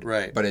food,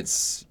 Right. But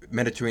it's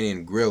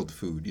Mediterranean grilled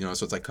food. You know,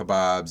 so it's like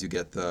kebabs. You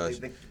get the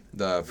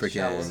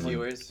freaking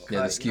Skewers.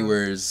 yeah, the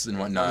skewers and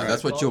whatnot. Right.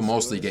 That's what you'll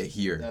mostly get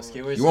here. No,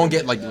 skewers You won't are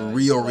get like good,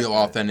 real like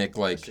authentic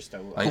like. it's just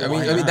a- Like, I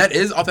Why mean not? that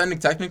is authentic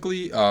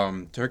technically,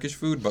 Turkish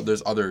food, but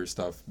there's other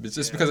stuff. It's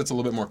just Yeah. because it's a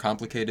little bit more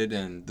complicated,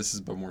 and this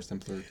is a more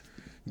simpler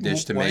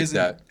dish to Why make isn't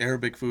that.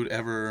 Arabic food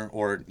ever,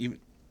 or even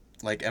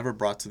like ever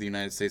brought to the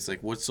United States?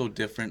 Like, what's so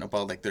different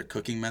about like their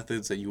cooking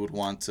methods that you would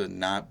want to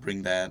not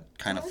bring that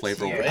kind of Oh, it's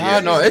flavor here. over Yeah. here? Ah,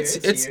 no, It's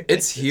it's here.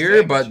 it's It's here,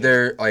 very but much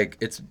they're like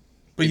it's.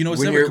 But you know, it's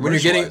when never you're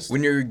getting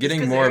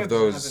commercialized. more of Arabs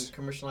those. haven't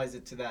commercialized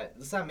it to that.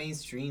 It's not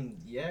mainstream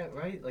yet,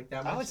 right? Like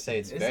that. I much. would say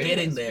it's It's very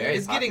getting it's there. very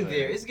It's getting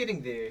popular. there. It's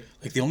getting there.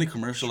 Like the only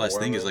commercialized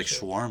thing is Shawarma like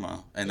shit.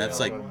 shawarma, and that's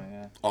Yeah. like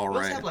Yeah. all We also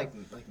right. have like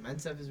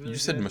Mensev is really You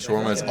said good.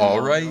 shawarma is Yeah. all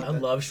right? I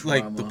love shawarma.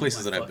 Like, the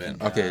places Oh that my I've been.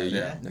 fucking Okay, God.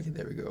 yeah. Okay,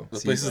 there we go. The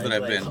See, places that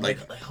I've been, like,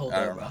 hold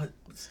I on, don't know. bro. It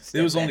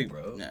Step was back, only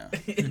bro. yeah.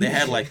 They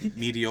had like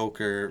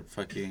mediocre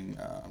fucking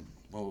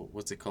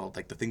what's it called?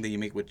 Like the thing that you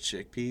make with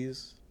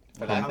chickpeas.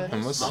 Falafel?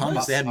 Hummus?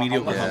 Hummus. They had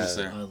mediocre Yeah. hummus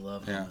there. I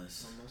love Yeah.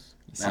 hummus.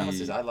 Hummus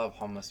is, See, I love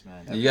hummus,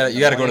 man. you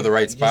gotta go to the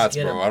right You just spots,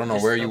 get bro. 'em I don't know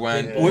just where you up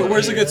went. there.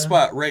 Where's a Yeah. good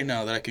spot right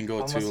now that I can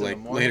go Hummus to in the like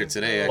morning. later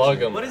today? Plug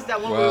Actually? 'em. What is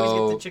that one where we always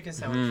Well, get the chicken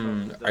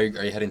sandwich from? are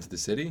you heading to the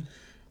city?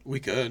 We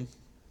could.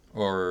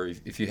 Or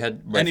if you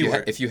head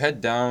Anywhere. if you head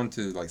down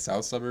to like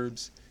south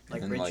suburbs,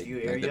 Like and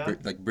Bridgeview the area?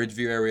 like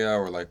Bridgeview area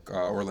or like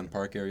Orland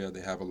Park area,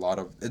 they have a lot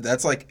of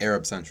that's like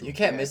Arab Central. You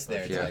can't miss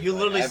there. It's Yeah. like- You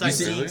literally like, start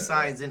every- seeing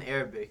signs in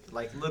Arabic,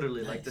 like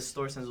literally, like the Nice.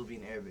 store signs will be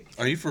in Arabic.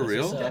 Are you for That's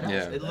real? what's up.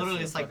 Yeah. It literally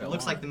That's is like what I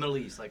looks like want. the Middle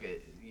East, like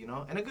a, you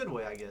know, in a good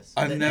way, I guess.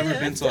 I've Yeah, never yeah,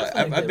 been it's to.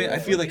 definitely I've been. I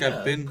good. feel like Yeah,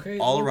 I've been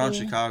great all around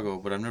local. Chicago,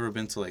 but I've never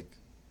been to like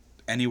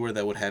anywhere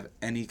that would have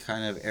any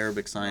kind of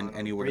Arabic sign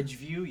anywhere.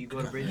 Bridgeview, you go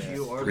to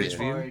Bridgeview or Bridgeview?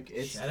 Park.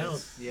 It's Shout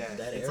out yeah,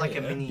 that it's like a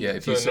area. mini. Yeah,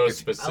 if So you no if,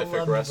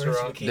 specific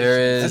restaurant. there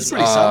is That's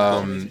pretty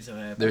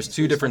south, there's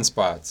two different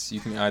spots.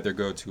 You can either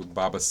go to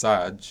Baba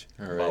Saj,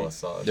 all right. Baba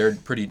Saj. They're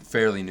pretty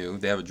fairly new.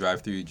 They have a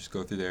drive-through. You just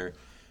go through there.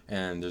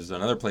 And there's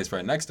another place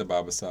right next to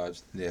Baba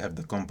Saj. They have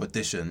the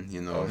competition,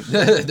 you know.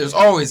 There's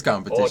always Oh,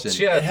 competition. It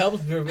shit.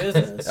 helps your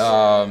business.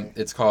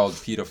 It's called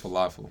Pita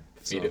Falafel.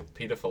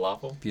 Pita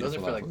falafel? Pita Those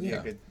are for like Falafel,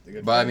 yeah.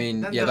 good But I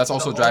mean, Then yeah, the- that's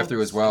also the drive-through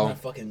old- as well.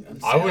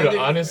 I would sad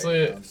honestly,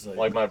 right now. It's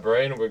like my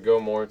brain would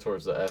go more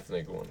towards the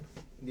ethnic one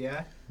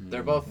Yeah,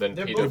 They're both. than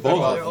they're pita both.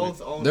 both. They're falafel.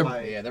 both owned They're-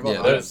 by. Yeah, they're both.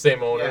 Yeah, They're the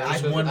same owner. Yeah, and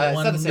I shit? won it's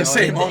not the The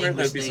same Name owner,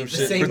 English that'd be some names. The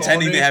shit. same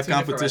Pretending they owner, have two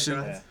different competition.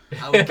 restaurants.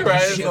 I would give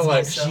Right, a shit so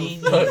like,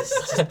 Genius.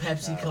 Just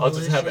Pepsi Cola. I'll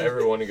just have shit.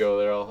 everyone go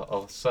there.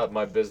 I'll set up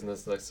my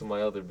business next to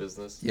my other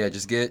business. Yeah,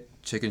 just get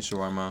chicken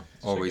shawarma.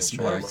 Always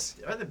Chicken shawarma. smacks.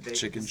 Are the big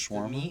Chicken the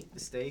shawarma? meat, the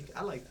steak?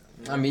 I like.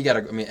 I mean, you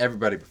gotta. I mean,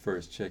 everybody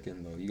prefers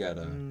chicken though. You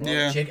gotta.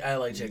 Yeah. I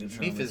like chicken shawarma.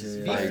 Beef is-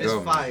 too. There Beef you is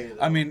go. fire.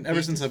 Though. I mean, ever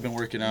Beef since is- I've been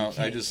working out,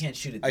 You can't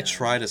shoot it I down.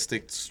 try to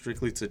stick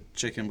strictly to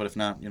chicken, but if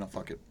not,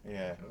 fuck it.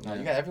 Yeah. No,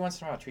 you got every once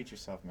in a while treat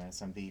yourself, man.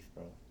 Some beef,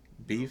 bro.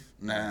 Beef?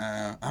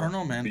 Nah, I don't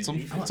know, man. Beef?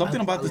 Something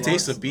about I the love-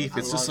 taste of beef. I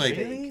It's just love like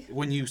steak.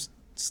 when you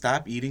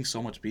stop eating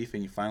so much beef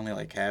and you finally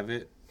like have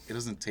it, it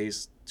doesn't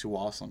taste too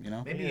awesome, you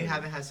know? Maybe you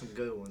haven't had some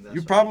good one. That's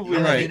You're why. probably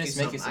I gotta right. make you Younis,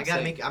 make you some- I some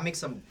gotta steak. make. I make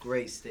some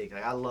great steak.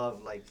 Like I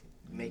love like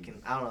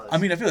making. I don't know. I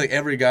mean, I feel like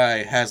every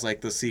guy has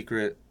like the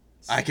secret.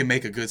 I can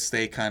make a good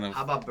steak kind of.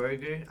 How about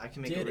burger? I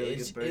can make a Dude, really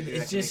it's- good burger. it's I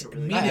can just make a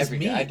really meat Not is every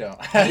meat. guy. I don't.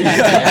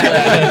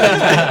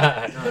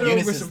 Put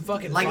Younis over is- some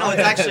fucking. Like no, fire.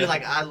 it's actually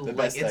like I The like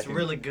best it's second.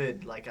 really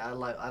good. Like I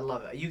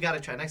love it. You gotta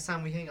try. Next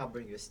time we hang, I'll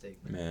bring you a steak.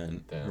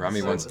 Man, Damn. Rami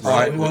So- wants. so- All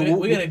right, we- well,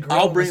 we gotta grill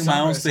I'll in bring the my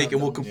summer own or steak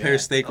and we'll something. compare Yeah.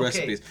 steak Okay.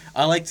 recipes.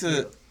 I like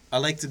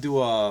to do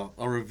a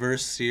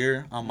reverse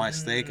sear on my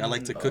steak. I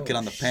like to cook it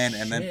on the pan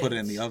and then put it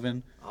in the shit.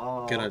 oven.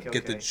 Oh, Get okay, the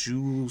okay.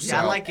 juice Yeah,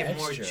 I out. like it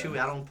more Extra. chewy.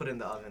 I don't put it in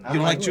the oven. You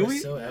don't like You are chewy?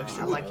 so No,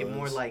 extra, I like it bros.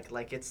 more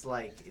like it's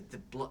like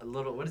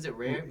little. What is it?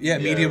 Rare? Yeah,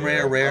 medium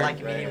rare, rare. I like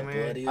it medium Right,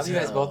 rare. bloody How as do you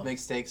guys hell. both make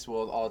steaks?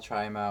 We'll all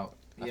try them out.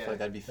 I Yeah. feel like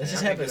that'd be fair. Let's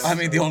just I have make a. it I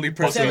mean, the only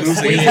person Fuck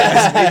losing it. is making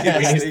the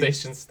Weenie steak.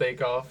 Station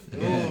steak off.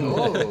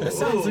 Ooh,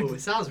 sounds like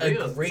it sounds a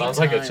real. great Sounds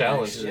like a time,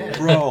 challenge. actually. Yeah.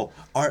 Bro,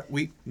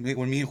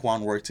 when me and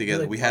Juan worked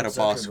together, like we had a Mark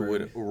boss who Zuckerberg.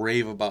 would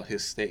rave about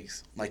his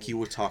steaks. Like he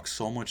would talk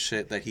so much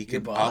shit that he Your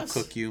could boss?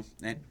 outcook you.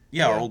 And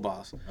yeah, our old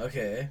boss.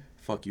 Okay.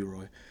 Fuck you,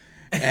 Roy.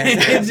 And,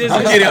 It's just-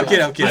 I'm kidding. I'm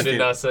kidding. I'm I kidding. did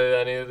not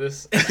say any of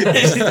this.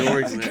 Still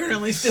works there.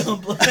 Currently still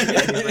employed.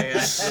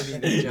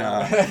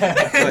 Nah.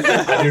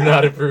 I do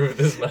not approve of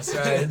this message.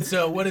 Right.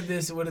 So what did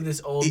this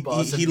old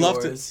boss he of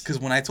loved it yours? because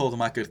when I told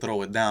him I could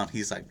throw it down,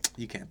 he's like,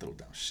 "You can't throw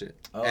down shit."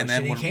 Oh, and shit,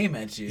 then he when came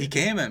at you. he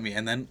came at me,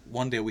 and then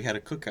one day we had a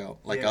cookout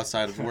like Yeah.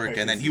 outside of work,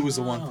 and then he was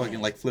the one Oh. fucking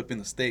like flipping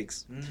the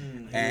steaks.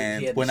 Mm. And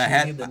He had when the I shoe-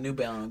 had- he had the New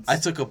Balance. I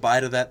took a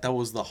bite of that. That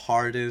was the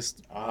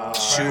hardest, Ah.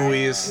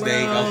 chewiest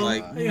steak. I was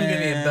like, you're gonna give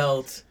me a man.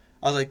 belt.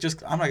 I was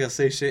like, I'm not gonna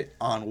say shit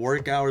on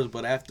work hours,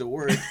 but after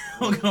work,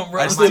 I'm gonna I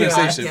roast still you.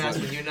 didn't say shit, Podcast,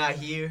 but- when you're not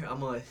here, I'm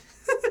gonna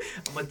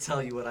I'm gonna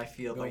tell you what I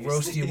feel I'm about gonna your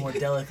roast you steak. more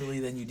delicately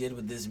than you did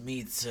with this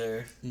meat,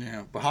 sir.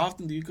 yeah. But how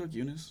often do you cook,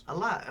 Younis? A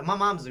lot. My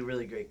mom's a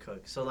really great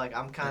cook, so like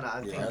I think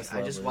That's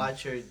I just lovely.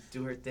 watch her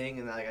do her thing,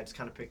 and like I just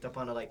kind of picked up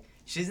on it. Like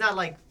she's not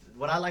like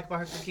what I like about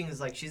her cooking is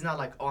like she's not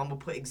like, oh, I'm gonna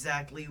put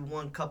exactly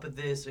 1 cup of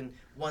this and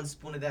 1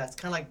 spoon of that. It's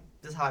kind of like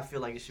this is how I feel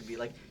like it should be.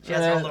 Like she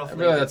has her own little I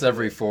flavor. feel like that's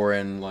every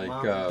foreign like.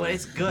 Mom, but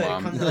it's good. It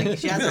mom. comes like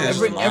she has her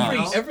Every- own Every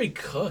little- every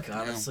cook,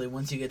 honestly,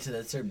 once you get to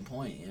that certain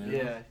point, you know.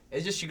 Yeah,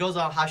 it's just she goes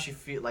on how she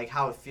feel, like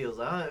how it feels.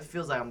 Like, it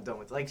feels like I'm done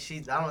with. It. Like I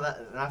don't know that,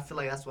 and I feel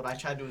like that's what I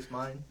try to do with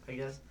mine. I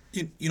guess.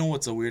 You know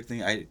what's a weird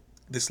thing?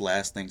 This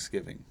last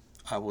Thanksgiving,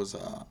 I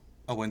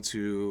went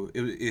to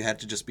it had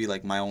to just be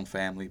like my own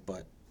family,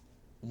 but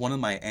one of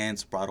my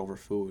aunts brought over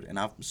food, and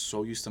I'm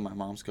so used to my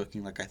mom's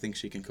cooking. Like I think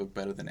she can cook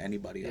better than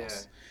anybody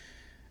else.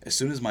 As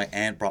soon as my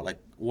aunt brought like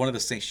one of the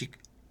same, she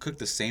cooked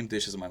the same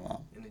dish as my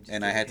mom, And, it just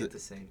and I didn't had hit to. the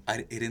same.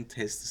 It didn't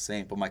taste the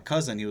same. But my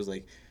cousin, he was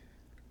like,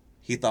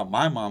 he thought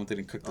my mom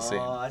didn't cook the same,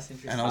 Oh, that's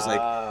interesting. and I was like,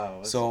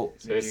 Ah, so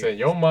They say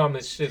your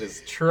mama's shit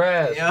is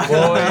trash, Yeah.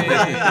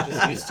 boy.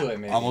 just used to it,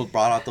 man. I almost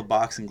brought out the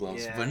boxing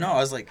gloves. Yeah. But no, I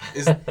was like,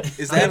 is I'm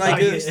that like not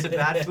a, used to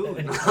bad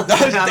food. No,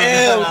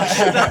 Damn.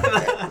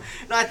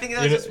 no, I think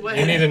that's just what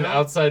You need an you know?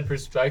 outside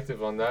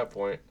perspective on that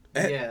point.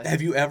 Yeah.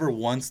 Have you ever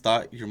once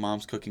thought your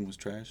mom's cooking was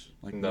trash?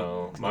 Like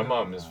No, my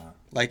mom is.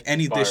 Like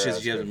any Fire dishes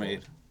ass you ever cooking.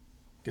 made.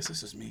 Guess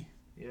this is me.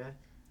 Yeah.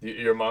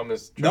 Your mom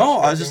is. Trash No,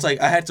 I was just cooking?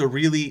 like I had to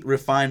really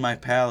refine my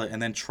palate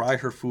and then try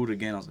her food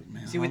again. I was like,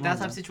 man. See, I with don't that know,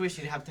 type of man.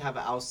 situation, you'd have to have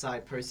an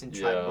outside person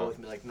try Yeah. both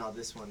and be like, no,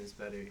 this one is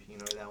better, you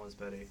know, or that one's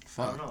better. I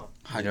Fuck. don't know.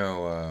 I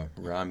know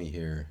Rami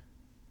here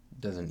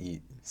doesn't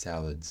eat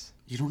salads.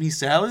 You don't eat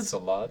salads?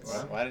 salads.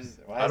 Why I is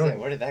don't- that?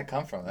 Where did that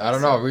come from? I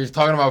don't know. We were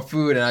talking about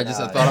food, and I just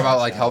Nah, thought about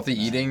like nah, healthy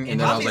nah. eating, and And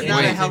then I was Robbie's like,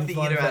 not a wait. healthy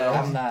Fun eater at all.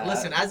 fact. I'm not.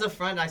 Listen, as a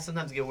friend, I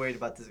sometimes get worried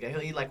about this guy.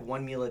 He'll eat like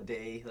 1 meal a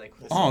day. Like,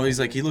 Oh, he's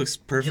like he looks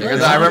perfect.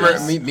 Because Yeah, I how remember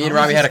much- me how and much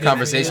Rami had a is good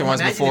conversation food?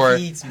 once imagine before, if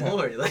he eats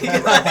more. Like,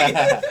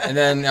 and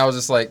then I was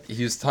just like,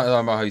 he was talking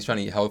about how he's trying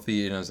to eat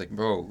healthy, and I was like,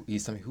 bro,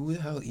 he's telling me, who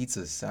the hell eats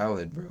a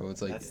salad, bro?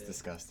 It's like, That's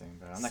disgusting,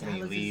 bro. I'm not gonna eat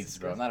Salad is leaves,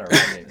 bro. I'm not a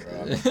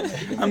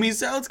rabbit, bro. I mean,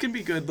 salads can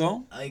be good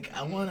though. Like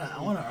I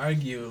wanna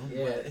argue,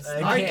 Yeah, but it's I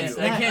not- can't. it's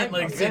I not- can't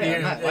like Okay, sit here.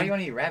 I'm not- why you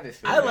want to eat rabbit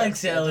food? I bro? like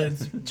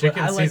salads. but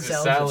Chicken I like Caesar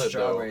salads salad, with though.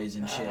 strawberries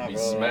and Nah, shit. bro. Be I'd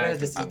smacked rather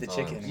just eat the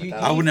sometimes. chicken. You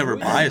without I would the never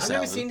fruit. buy a I've never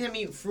salad. seen him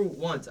eat fruit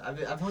once. I've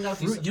hung out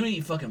with Fruit, you don't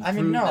eat fucking fruit. I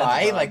mean, no, that's I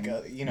ate wrong.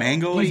 like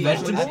Mangoes? What do you eat?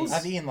 Vegetables?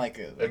 I've eaten like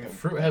a. And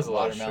fruit has a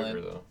lot of watermelon.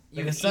 sugar though.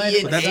 You've Like aside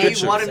eaten from That's a good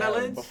sugar.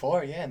 watermelon?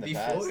 Before, yeah, in the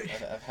Before?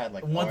 past, I've had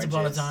like Once upon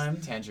a oranges, time?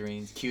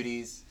 tangerines,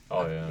 cuties.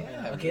 Oh yeah.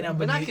 Yeah, Okay, now, but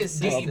but not do you eat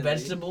consistently.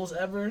 vegetables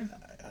ever?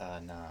 Nah,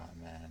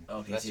 man.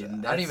 Okay, That's see, I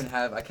that's- don't even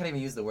have. I can't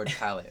even use the word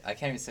palate. I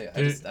can't even say.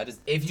 Dude, I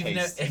just. If you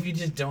taste. if you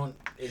just don't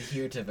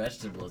adhere to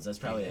vegetables, that's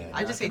probably. Yeah.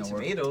 I just hate not gonna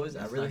work. tomatoes.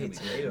 I It's really not hate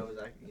gonna be good.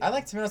 tomatoes. I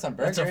like tomatoes on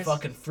burgers. That's a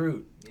fucking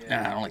fruit. Nah,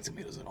 I don't like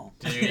tomatoes at all.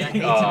 Do you I eat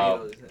hate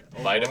tomatoes.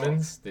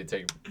 vitamins? Do you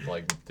take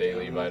like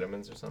daily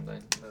vitamins or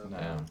something? No.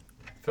 Yeah.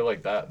 I feel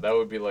like that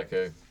would be like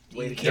a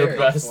Way to your carry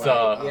best.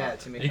 Yeah,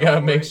 to make You up gotta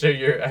for make it. sure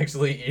you're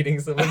actually eating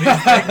some of these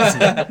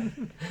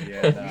things.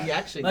 Yeah. Nah. You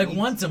actually Like need-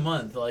 once a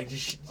month, like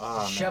just Oh,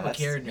 man, shove a that's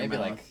carrot in your maybe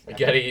mouth. like.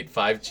 You gotta eat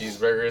 5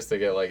 cheeseburgers to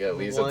get like at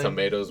least a One-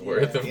 tomato's yeah.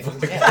 worth of. Yeah,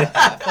 fucking- yeah,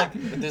 I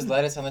feel like there's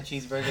lettuce on the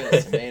cheeseburger,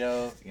 there's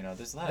tomato. You know,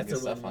 there's a lot of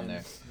That's good a stuff on win-win.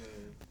 there.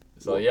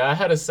 So yeah, I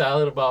had a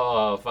salad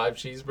about 5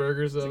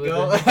 cheeseburgers the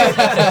go. other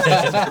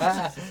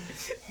day.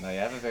 No, you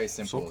have a very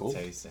simple cool.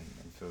 taste in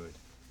food.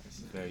 It's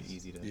very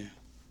easy to Yeah.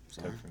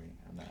 cook for me.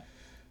 I'm not.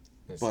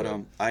 But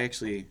I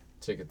actually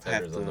chicken have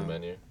tenders on the to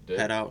menu.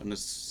 head out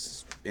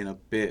in a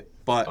bit.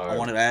 But I Alright.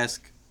 wanted to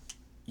ask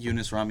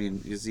Younis, Rami, and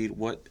Yazid,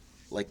 what,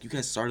 like, you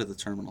guys started the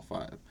Terminal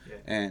 5. Yeah.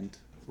 And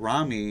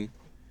Rami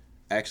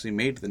actually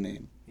made the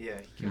name. Yeah,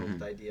 he came up with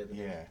the idea.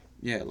 Yeah.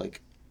 Yeah,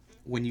 like,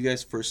 when you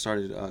guys first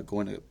started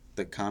going to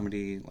the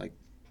comedy, like,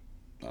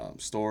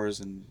 stores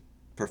and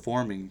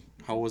performing,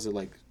 how was it,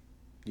 like,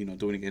 you know,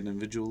 doing it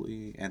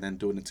individually and then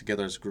doing it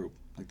together as a group?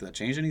 Like, did that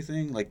change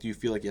anything? Like, do you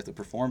feel like you have to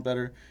perform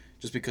better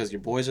just because your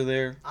boys are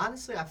there?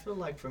 Honestly, I feel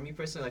like for me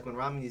personally, like when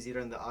Rami is either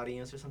in the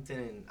audience or something,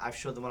 and I've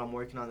showed them what I'm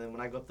working on, then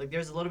when I go up, like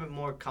there's a little bit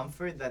more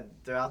comfort that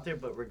they're out there.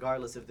 But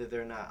regardless if they're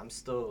there or not, I'm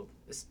still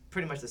it's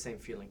pretty much the same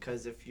feeling.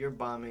 Cause if you're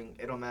bombing,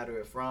 it don't matter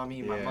if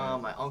Rami, my Yeah.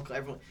 mom, my uncle,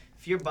 everyone.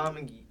 If you're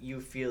bombing, you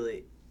feel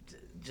it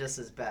just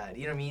as bad.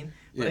 You know what I mean?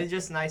 But Yeah. it's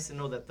just nice to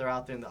know that they're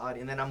out there in the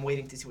audience, and then I'm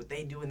waiting to see what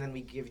they do, and then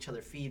we give each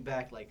other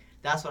feedback. Like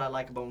that's what I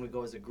like about when we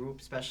go as a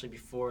group, especially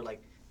before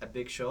like a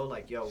big show.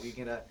 Like yo, we're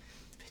gonna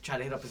try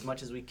to hit up as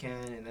much as we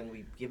can, and then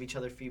we give each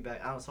other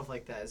feedback. I don't know, stuff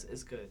like that.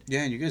 It's good.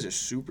 Yeah, and you guys are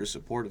super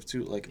supportive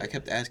too. Like I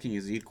kept asking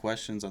Yazid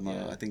questions on the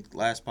Yeah. I think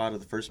last pod or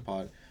the first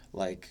pod,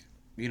 like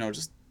you know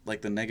just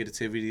like the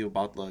negativity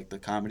about like the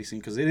comedy scene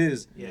because it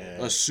is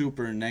Yeah. a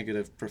super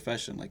negative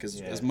profession. Like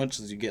Yeah. as much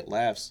as you get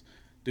laughs,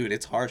 dude,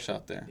 it's harsh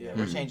out there. Yeah,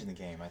 we're changing the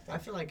game. I think. I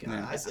feel like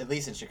Yeah. At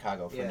least in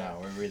Chicago for Yeah. now,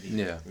 we're really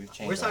we've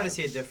changed. we're starting our- to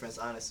see a difference,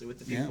 honestly, with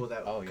the Yeah. people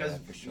that. Oh, yeah, Because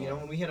for sure. you know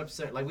when we hit up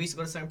certain, like we used to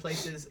go to certain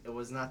places, it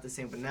was not the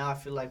same. But now I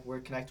feel like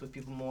we're connected with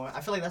people more. I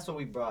feel like that's what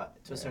we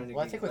brought to a certain degree.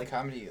 Well, I think with like,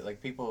 comedy,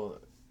 like people,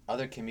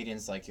 other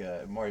comedians, like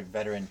more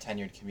veteran,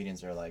 tenured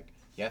comedians, are like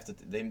you have to.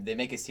 They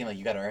make it seem like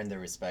you got to earn their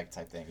respect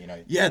type thing. You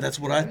know. Yeah, that's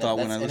what I And thought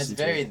when I and it's listened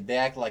very. to it. They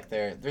act like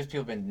there's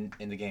people been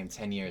in the game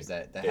 10 years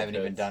that haven't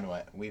even Dickheads. done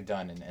what we've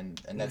done, and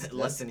that's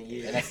Less than a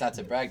year. And that's not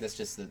to brag. That's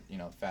just the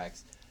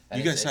facts.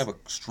 And You it's- guys have a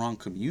strong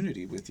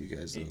community with you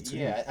guys though too.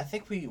 Yeah, I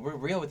think we're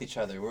real with each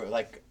other. We're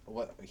like,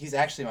 what? He's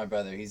actually my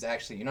brother. He's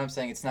actually, you know what I'm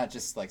saying? It's not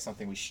just like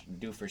something we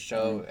do for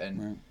show,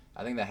 and right.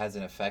 I think that has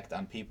an effect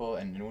on people.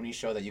 And when you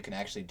show that you can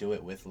actually do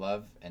it with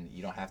love, and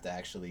you don't have to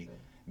actually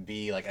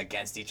be like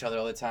against each other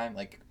all the time,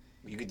 like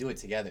you could do it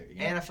together. You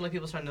know? and I feel like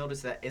people start to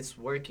notice that it's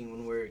working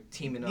when we're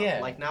teaming up. Yeah.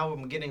 Like now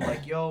we're getting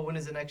like, yo, when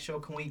is the next show?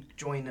 Can we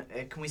join?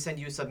 Can we send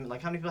you a submit?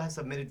 Like how many people have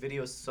submitted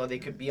videos so they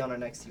could be on our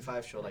next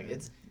T5 show? Like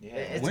it's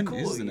When cool.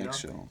 is the you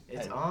next know? show?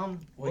 It's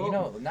Well, you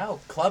know, now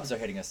clubs are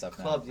hitting us up.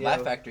 Clubs, now. yeah.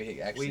 Laugh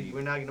Factory actually.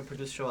 We're now gonna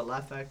produce a show at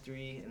Laugh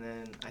Factory, and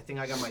then I think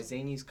I got my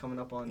Zanies coming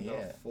up on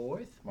Yeah. the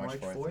 4th,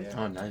 March 4th, yeah.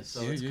 Oh, nice.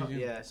 So Yeah, it's yeah, yeah.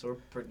 yeah, so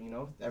we're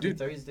every Dude,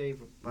 Thursday.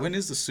 When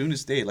is the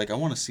soonest date? Like I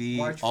want to see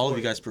March all of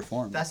you 4th. guys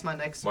perform. That's my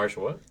next March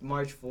what?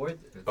 March 4th.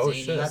 Oh, Zanies.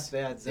 shit. That's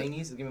at Zanies.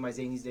 It's gonna be my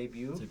Zanies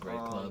debut. It's a great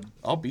club.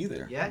 I'll be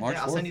there. Yeah, March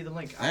I'll 4th. send you the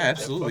link. Yeah,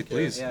 absolutely, Fuck yeah.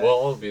 please. Yeah. We'll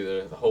all be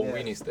there. The whole Yeah,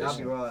 Weenie That'll be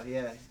station. raw,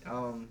 yeah.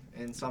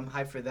 And so I'm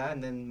hyped for that.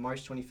 And then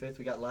March 25th,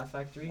 we got Laugh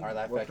Factory. Our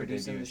Laugh We're Factory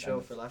producing debut the is show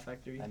end for Laugh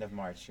Factory. End of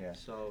March, yeah.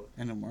 So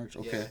End of March.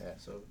 Okay. yeah,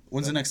 so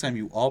When's the next time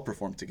you all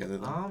perform together?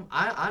 Then?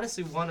 I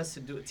honestly want us to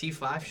do a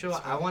T5 show.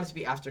 I want it to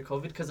be after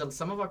COVID because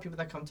some of our people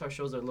that come to our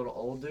shows are a little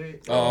older.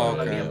 Oh, You know what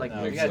I okay. mean? Like, No,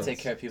 we Makes gotta sense. take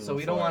care of people. so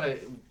we don't before.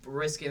 want to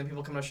risk it and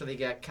people come to our show they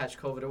catch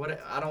COVID or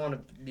whatever. I don't want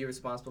to be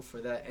responsible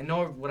for that, and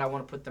nor would I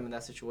want to put them in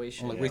that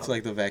situation. Like wait till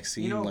like the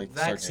vaccine you know, like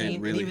starts vaccine,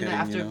 hitting, really and even hitting.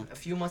 after You know. a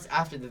few months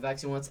after the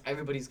vaccine, once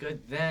everybody's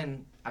good,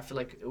 then I feel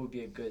like it would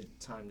be a good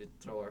time to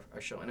throw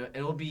our show, and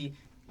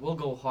we'll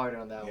go hard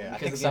on that one. Yeah, I because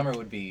think again, summer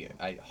would be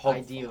ideal.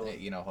 Ideal.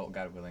 You know,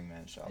 God willing,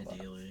 man. Inshallah.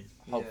 Ideally.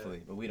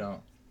 Hopefully, but we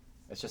don't.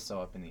 It's just so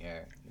up in the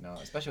air, you know.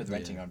 Especially with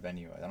renting our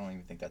venue, I don't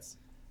even think that's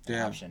an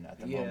Yeah. option at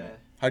the Yeah. moment.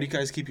 How do you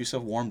guys keep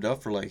yourself warmed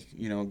up for like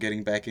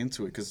getting back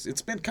into it? Because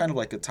it's been kind of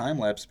like a time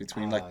lapse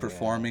between Oh, like yeah.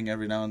 performing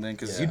every now and then.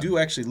 Because you Yeah. do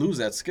actually lose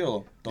that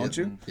skill, don't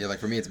you? Yeah, like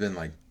for me, it's been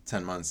like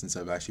 10 months since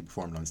I've actually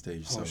performed on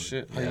stage. Oh so,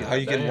 shit! Yeah. How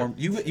you get Damn. warm?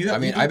 You have I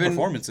mean, you do I've been-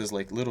 performances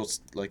like little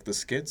like the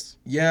skits.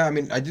 Yeah, I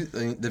mean, I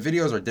mean, the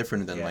videos are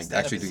different than Yeah, like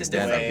stand-up actually is doing a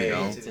stand up. different You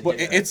know. way to-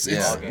 But it's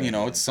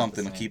Yeah. it's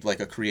something to keep like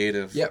a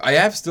creative. Yeah, I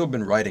have still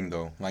been writing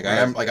though. Like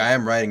I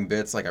am writing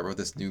bits. Like I wrote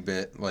this new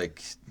bit.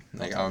 Like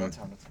Don't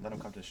tell him, let him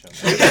come to the show.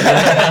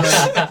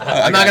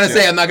 I'm not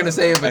gonna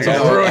say it, but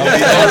I'll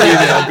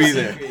tomorrow. be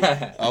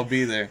there. I'll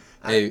be there.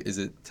 Hey, is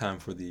it time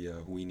for the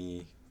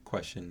weenie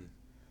question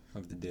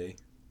of the day?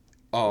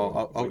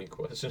 Any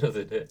question of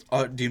the day.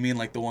 Do you mean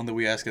like the one that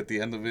we ask at the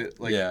end of it,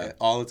 like Yeah.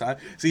 all the time?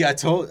 See,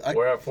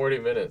 We're at 40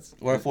 minutes.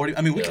 we're at 40.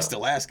 I mean, we Yeah. can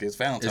still ask it. It's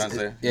Valentine's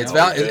Day. Yeah, it's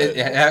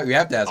No, we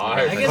have to ask.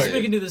 I I guess Right.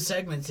 we can do the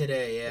segment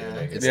today. Yeah.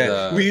 It's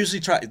Yeah, the- we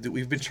usually try.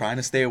 We've been trying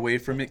to stay away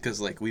from it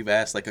because like we've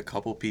asked like a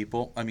couple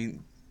people. I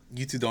mean,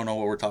 you two don't know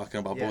what we're talking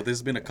about, Yeah. but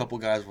there's been a couple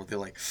guys where they're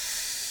like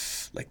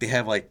they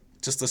have like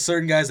just a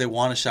certain guys they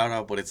want to shout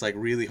out, but it's like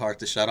really hard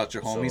to shout out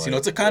your So, homies. like,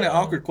 it's a kind of yeah.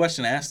 awkward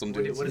question to ask them,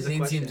 dude. What is the Zane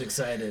question? seems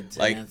excited to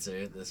Like,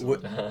 answer this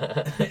what-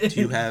 one. Do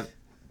you have?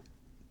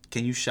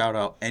 Can you shout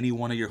out any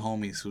one of your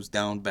homies who's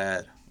down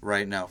bad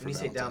right now for When you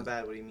say down Valentine's?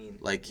 bad, what do you mean?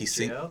 Like he's In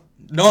sing. jail?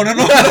 No. I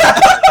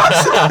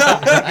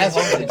have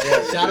homies in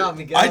jail. Shout out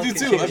Miguel. I do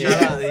too. I mean-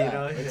 Shout out, you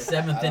know.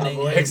 Seventh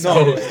inning.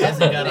 Exposed.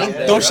 Hasn't got out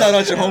there. Don't shout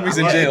out your homies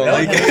in jail. No,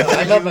 Like,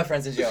 I love my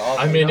friends in jail. All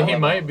I day. mean, I he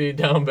love might them. be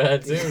down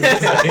bad too. He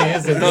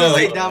is in No, jail.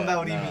 like- down bad,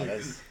 what do you No, mean?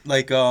 that's-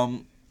 like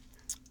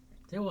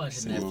They're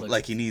watching Netflix.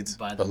 like he needs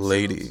by a themselves.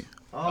 lady.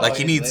 Oh, Like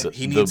he yeah, needs the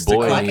he needs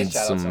boy to. I can needs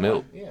shout out some someone.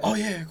 milk. Yeah. Oh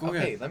yeah, go Okay,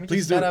 ahead. let me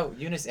Please just do shout it. out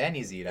Younis and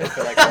Yazid. I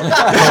feel like That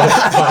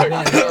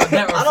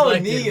I don't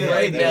reflected need it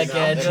right right back now.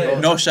 at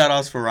you. No shout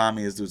outs for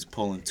Rami. His dude's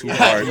pulling too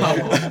hard.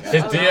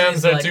 His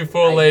DMs are too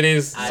full,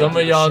 ladies. I Some do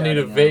of y'all need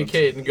to shouting out.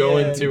 vacate and go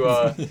Yeah.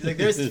 into He's like,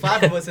 there's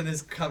 5 of us in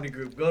this comedy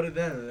group. Go to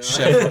them.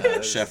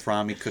 Chef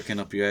Rami cooking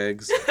up your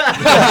eggs.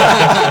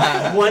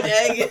 One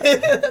egg.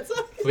 That's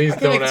all. Please I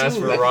can don't make ask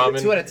two, for like,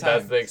 ramen. two at a time.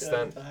 That's the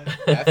extent.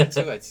 after 2,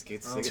 it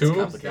gets Two?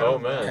 complicated. Oh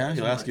man. Yeah,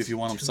 he'll Too ask you if you much,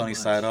 want them too sunny much.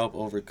 side up,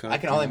 overcooked. I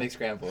can only make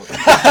scrambled.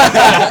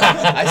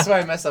 I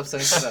swear I mess up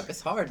sunny side up.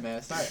 It's hard, man.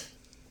 It's hard.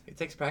 It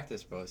takes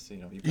practice, bro. So,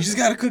 you You just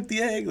gotta cook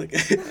the egg. Like, you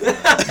Shake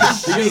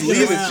just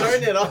leave it it. around.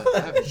 Turn it off.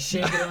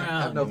 Shake it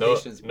around. No No,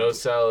 patience, no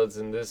salads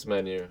in this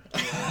menu.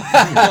 We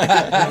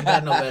don't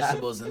got no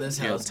vegetables in this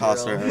Yeah, house,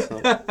 toss her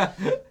girl. ass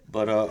up.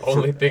 But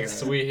Only thing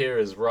sweet here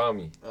is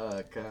Rami.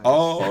 God.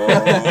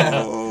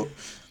 oh.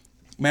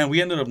 Man,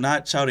 we ended up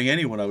not shouting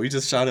anyone out. We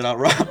just shouted out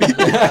Rami. We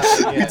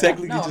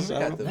technically No, just we shouted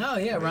got out. the- No,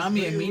 yeah,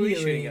 Rami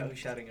immediately. Who's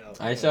shouting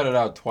out? I shouted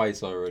out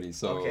twice already,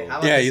 so Okay, how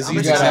about Yeah, this? you I'm see,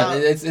 gonna you shout gotta-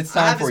 out- it's I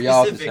time have a for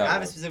y'all to specific- shout I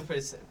have a out.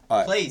 specific All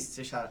right. place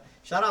to shout out.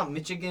 Shout out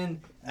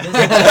Michigan. Any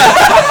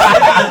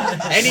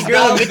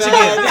girl in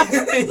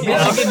Michigan.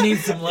 Michigan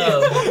needs some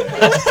love.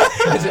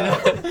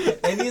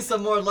 They need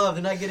some more love.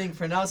 They're not getting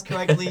pronounced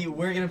correctly.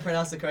 We're gonna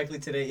pronounce it correctly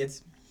today.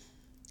 It's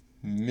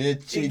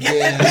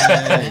Michigan.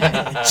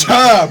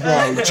 Cha,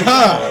 bro,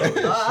 cha. I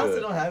also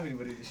don't have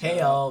anybody to shout Hey,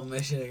 out. all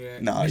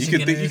Michigan. No, you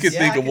could think Yeah,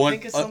 of I can one.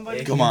 think of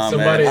somebody. Come on,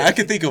 Somebody- man. I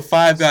could think of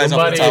 5 guys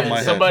off the top of my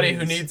head. Somebody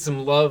who needs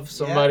some love,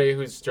 somebody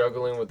who's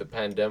struggling with the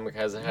pandemic,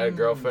 hasn't had a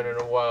girlfriend in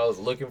a while, is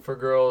looking for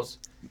girls.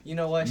 You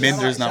know what?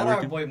 Minder's shout not out our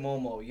working. boy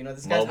Momo. You know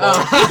this guy's Momo.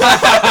 He's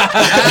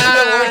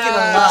working a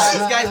lot.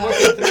 This guy's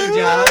working 3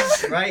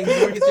 jobs, right? He's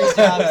working 3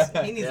 jobs.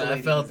 He needs a Yeah, I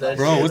lady. felt that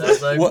Bro, shit. what I was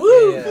the- like, what-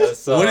 woo.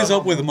 That's, What is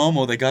up with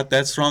Momo? They got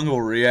that strong of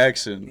a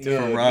reaction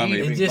from Rami.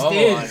 It Big just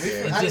Momo on is.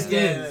 here. It just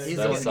Yeah. is. He's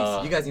That's, the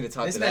one. You guys need to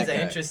talk This to that man's guy.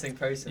 an interesting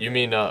person. You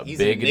mean He's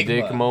an big enigma.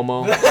 dick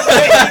Momo?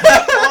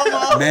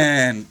 Momo.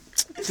 Man,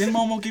 didn't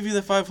Momo give you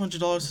the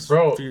 $500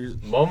 Bro, for your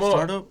Momo-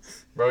 startup?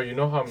 Bro, you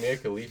know how Mia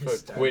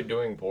Khalifa quit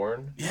doing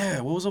porn? Yeah,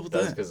 what was up with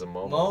That's that? because of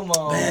Momo.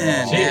 Momo.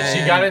 Man,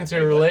 She got into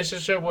a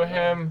relationship with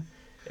him.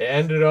 It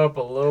ended up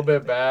a little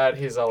bit bad.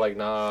 He's all like,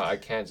 nah, I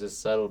can't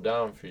just settle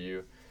down for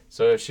you.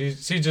 So she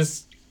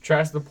just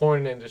trashed the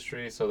porn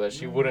industry so that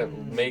she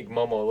wouldn't make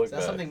Momo look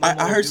That's bad. something Momo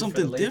I would heard do for the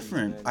something ladies,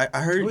 different. man. I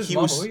heard Who is he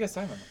Momo? was. What are you guys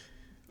talking about?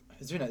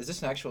 Is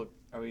this an actual?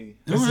 Are we?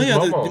 No, This is yeah,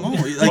 Momo.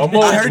 Momo. Like,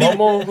 Momo, I heard he,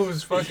 Momo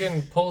who's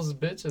fucking pulls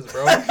bitches,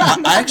 bro.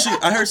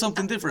 I heard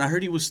something different. I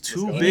heard he was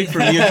too big for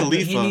Mia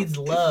Khalifa. He needs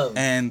love.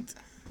 And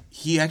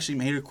he actually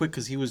made her quit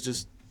because he was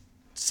just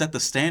set the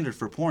standard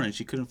for porn and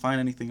she couldn't find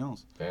anything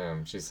else.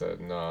 Damn, she said,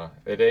 nah,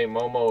 it ain't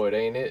Momo, it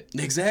ain't it.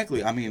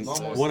 Exactly. I mean,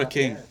 Momo's what a not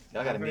king. bad.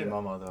 Y'all gotta meet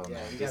Momo though, Yeah,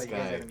 man. you This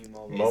guys gotta guy. meet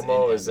Momo.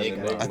 Momo is an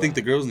enigma. enigma. I think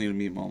the girls need to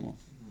meet Momo.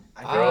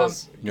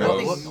 Girls, I don't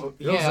girls. think-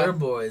 Girls or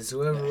boys,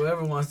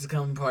 whoever wants to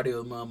come party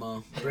with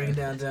Momo, bring it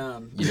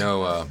downtown. You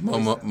know,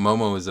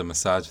 Momo is a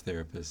massage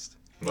therapist.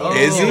 Oh,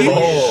 Is he?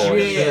 Oh,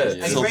 shit.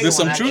 shit. So great there's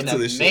some one, truth An to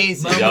this shit.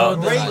 amazing. Yeah.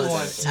 Great Momo one,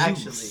 does.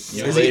 actually.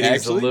 You Does he ladies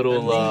actually? a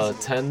little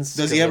tense.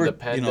 Does he because of ever, the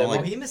pandemic?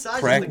 like, He massages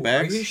crack the- Are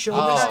backs? you sure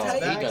Oh, that's he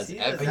tight? does He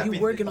everything. Are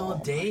you working all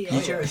day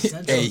at your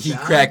essential Hey, he job?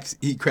 cracks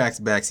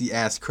backs. He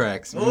ass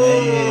cracks.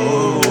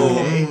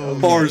 Oh,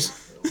 bars.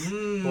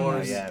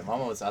 Oh, yeah,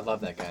 Momo's. I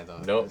love that guy though.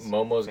 No, His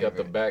Momo's got the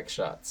favorite. back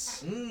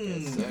shots.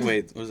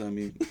 Wait, what does that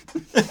mean?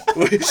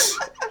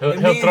 He'll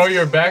means- throw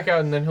your back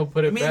out and then he'll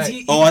put It it means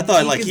back. Oh, I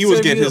thought, like, can he was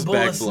serve getting you his a bowl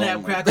back of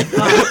Snap, blown. crackle,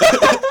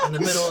 pop in the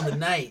middle of the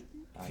night.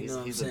 He's, You know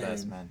what he's I'm the best,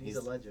 saying? man. He's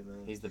a legend, man.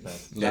 He's the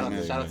best. Yeah, Shout, man.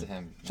 out, shout out to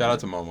him. Shout out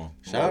to Momo.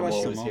 Shout out Momo to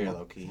He was here, Momo.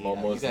 low key.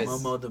 Momo's- You guys,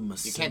 Momo the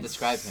masseuse. you can't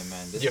describe him,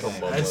 man. This Yo, guy.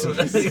 Momo.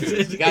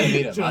 That's You gotta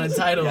meet him. Trying to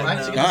title him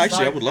Actually, now. No,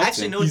 actually, I would love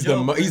Actually, to. no He's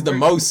joke. the We're-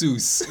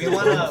 Mosus. We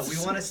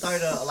wanna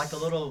start a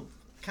little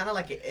kind of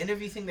like an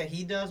interview thing that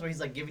he does, where he's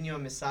like giving you a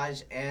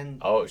massage and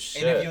Oh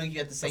shit. interviewing you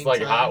at the same It's like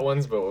time. hot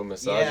ones, but with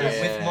massages.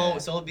 Yeah, with Mo.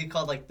 So it'll be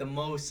called like the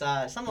Mo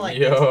massage, something like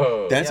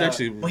Yo. That's Yeah.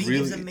 actually But he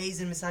gives really.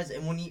 amazing massages,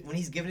 and when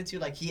he's giving it to you,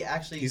 like he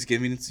actually He's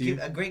giving it to you.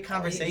 give a great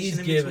conversation He's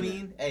in giving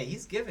between. Hey,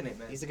 he's giving it,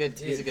 man. He's a good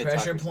pressure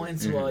talker, too.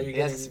 points Mhm. while you're He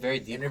getting has very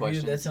deep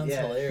interviewed. That questions. sounds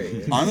Yeah.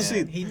 hilarious.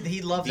 Honestly,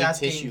 He loves Deep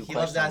asking. tissue He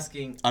loves questions.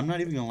 asking. I'm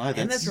not even gonna lie. and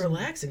That's that's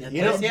relaxing.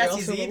 You know, What does he ask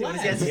also Yazid? What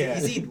does he ask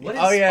relaxing. Yazid? What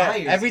Oh yeah!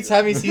 inspires Every you?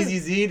 time he sees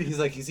Yazid, he's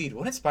like, Yazid,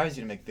 what inspires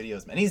you to make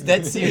videos, man? He's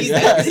dead serious.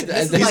 He's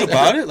he's like-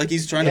 about it. Like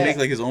he's trying to Yeah. make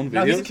like his own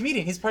No, he's a videos.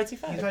 comedian. He's part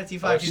T5. He's probably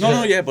T5. Oh, He's shit.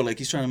 No, yeah, but like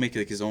he's trying to make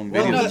like his own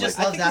Well, videos. no, he like, just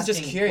I loves think he's just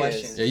asking curious.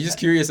 questions. Yeah, he's just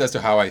curious as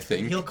to how I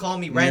think. He'll call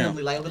me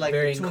randomly, like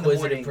Very 2 in the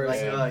morning,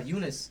 inquisitive like person.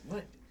 Younis,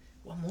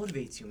 what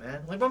motivates you, man?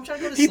 Like, bro, I'm trying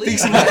to go to He sleep.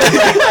 thinks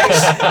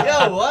like,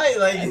 yo, what?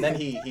 Like, And then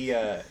he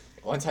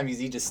one time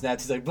Yazid just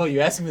snapped. He's like, bro,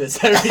 you asked me this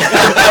every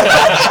time.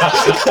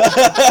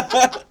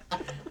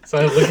 So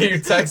look at your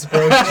text,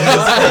 bro.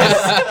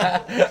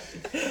 man,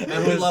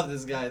 we love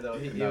this guy though.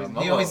 He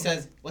Momo. always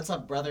says, "What's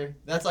up, brother?"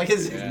 That's like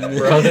his Brother.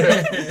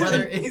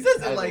 brother. He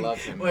says I it like, love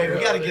him, wait, we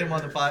brother. gotta get him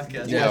on the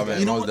podcast. Yeah, man,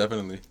 You know most what?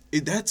 definitely.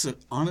 That's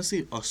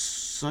honestly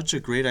such a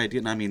great idea.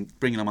 And I mean,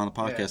 bringing him on the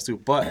podcast too.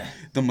 But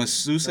the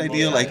masseuse The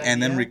idea, masseuse like,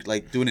 and then idea.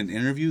 like doing an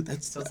interview.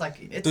 That's So it's like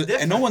it's the-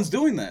 different. and no one's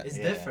doing that. It's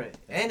Yeah, different,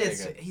 that's and very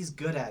it's good. he's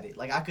good at it.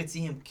 Like I could see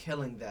him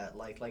killing that.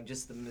 Like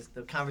just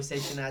the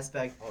conversation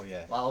aspect, Oh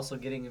yeah. while also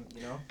getting him,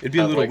 you know. It'd be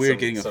a Have, little like, weird some-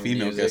 getting a some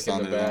female music guest in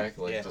on the there. back,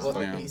 like, Yeah, just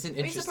well, yeah. he's an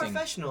He's a interesting.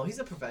 professional. He's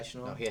a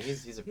professional. No, yeah,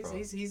 he's a pro.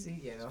 He's you He's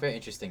know. a very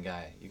interesting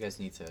guy. You guys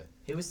need to.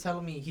 He was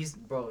telling me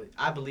bro.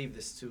 I believe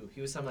this too.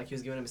 He was telling me, like he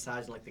was giving a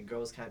massage and like the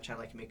girl was kind of trying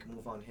to like make a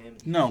move on him.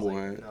 No He's like,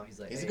 way. No, he's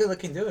like He's a hey.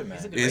 good-looking dude, man.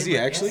 He's a good- Is he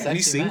Yeah, actually? And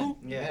he's Sexy man. single?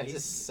 Yeah, he's a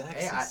sexy,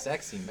 Hey, I-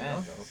 sexy man,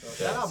 know? bro.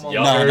 So shout out Mo.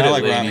 Y'all No, heard not it,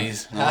 like Rami.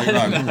 ladies. Not like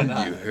Rami.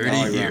 No. You heard No, it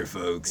you're here, right.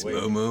 folks. Wait.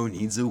 Momo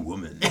needs a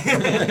woman.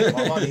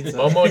 Momo needs a-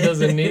 Momo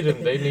doesn't need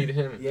him. They need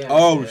him. Yeah.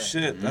 Oh yeah.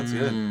 shit, that's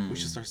good. Mm. We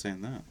should start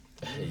saying that.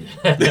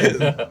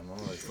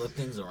 Flip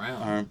things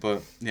around. All right,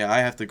 but yeah, I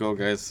have to go,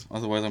 guys.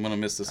 Otherwise, I'm gonna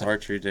miss this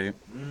archery day.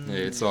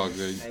 Hey, it's all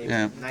good. Hey,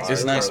 Yeah, nice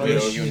it's to nice meet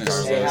meeting you. you,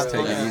 Eunice. Hey, have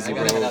Take fun. it easy, I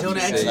bro. gotta head Don't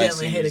out.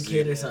 accidentally Nice hit a seeing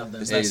kid you. or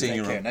something. It's Hey, nice seeing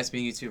you, take care. bro. Nice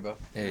meeting you too, bro.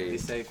 Hey. Be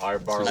safe. Our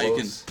bar Now you can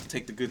lows.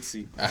 take the good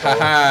seat. Tell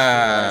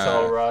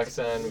Ah.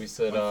 Roxanne we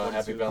said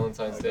happy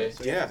Valentine's Day.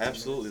 Yeah,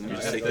 absolutely. Let me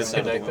just Just take this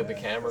disconnected out. the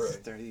camera.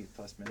 30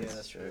 plus Yeah, minutes.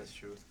 that's true. That's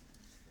true.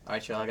 All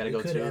right, y'all. I gotta We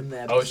go could too. end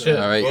that Oh episode. shit.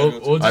 All right.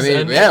 We'll just I mean,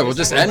 end it. yeah, we'll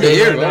just end it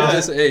here. We'll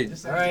just, hey.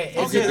 All right, it's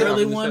Okay, an then.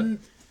 early one.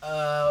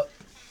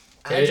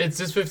 It's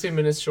just 15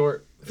 minutes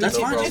short. That's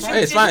No fine. problem.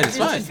 Hey, it's fine, it's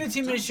just fine.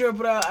 15 minutes short,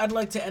 but I'd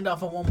like to end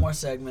off on one more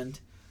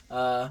segment.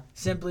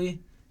 Simply,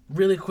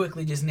 really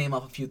quickly, just name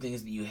off a few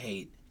things that you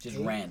hate. Just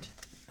rant.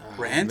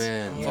 Rant?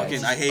 Man. Yeah, Fucking,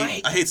 just I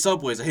fight. hate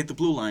subways. I hate the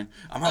blue line.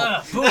 I'm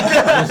out. Boom.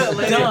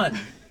 Done.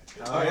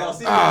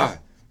 Ah,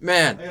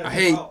 man, I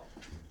hate All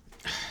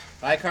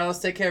right, Carlos.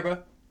 Take care, bro.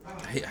 I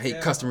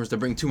hate customers that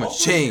bring too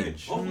much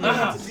change.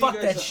 Fuck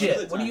that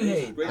shit. What do you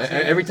hate?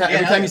 Every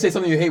time you say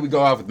something you hate, we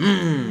go off with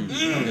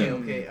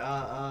Okay.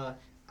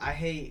 I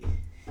hate.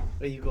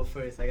 Well, you go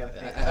first. I gotta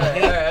think.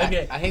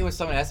 Okay. I hate when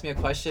someone asks me a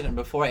question and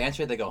before I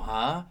answer it, they go,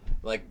 "Huh?"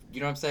 Like, you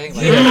know what I'm saying?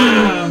 Like,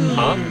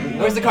 Huh?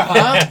 where's the car?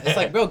 Huh? It's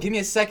like, bro, give me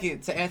a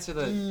second to answer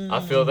the. I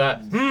feel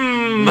that.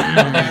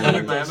 I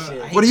hate that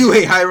shit. What do you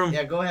hate, Hiram?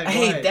 Yeah, go ahead. I Go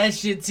hate ahead. that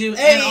shit too.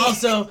 Hey! And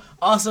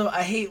also,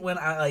 I hate when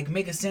I like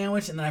make a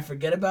sandwich and then I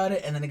forget about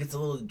it and then it gets a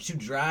little too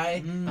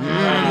dry.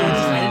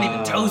 I didn't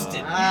even toast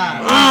it.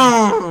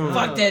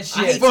 Fuck that I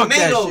shit. hate Fuck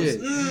that tomatoes.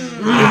 shit.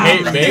 You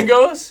hate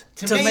mangoes?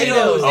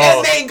 Tomatoes. Oh.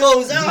 And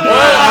mangoes. We're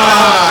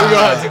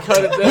gonna have to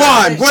cut it there.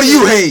 Juan, what do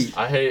you hate?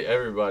 I hate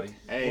everybody.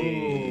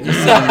 Hey.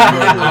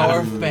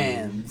 Our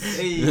fans.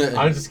 Hey.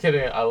 I'm just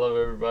kidding. I love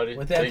everybody.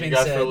 With that Thank you being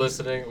guys said- for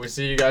listening. We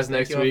see you guys Thank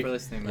next you all week. for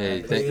listening, man.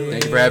 Hey, thank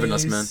you for having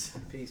us, man.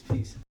 Peace.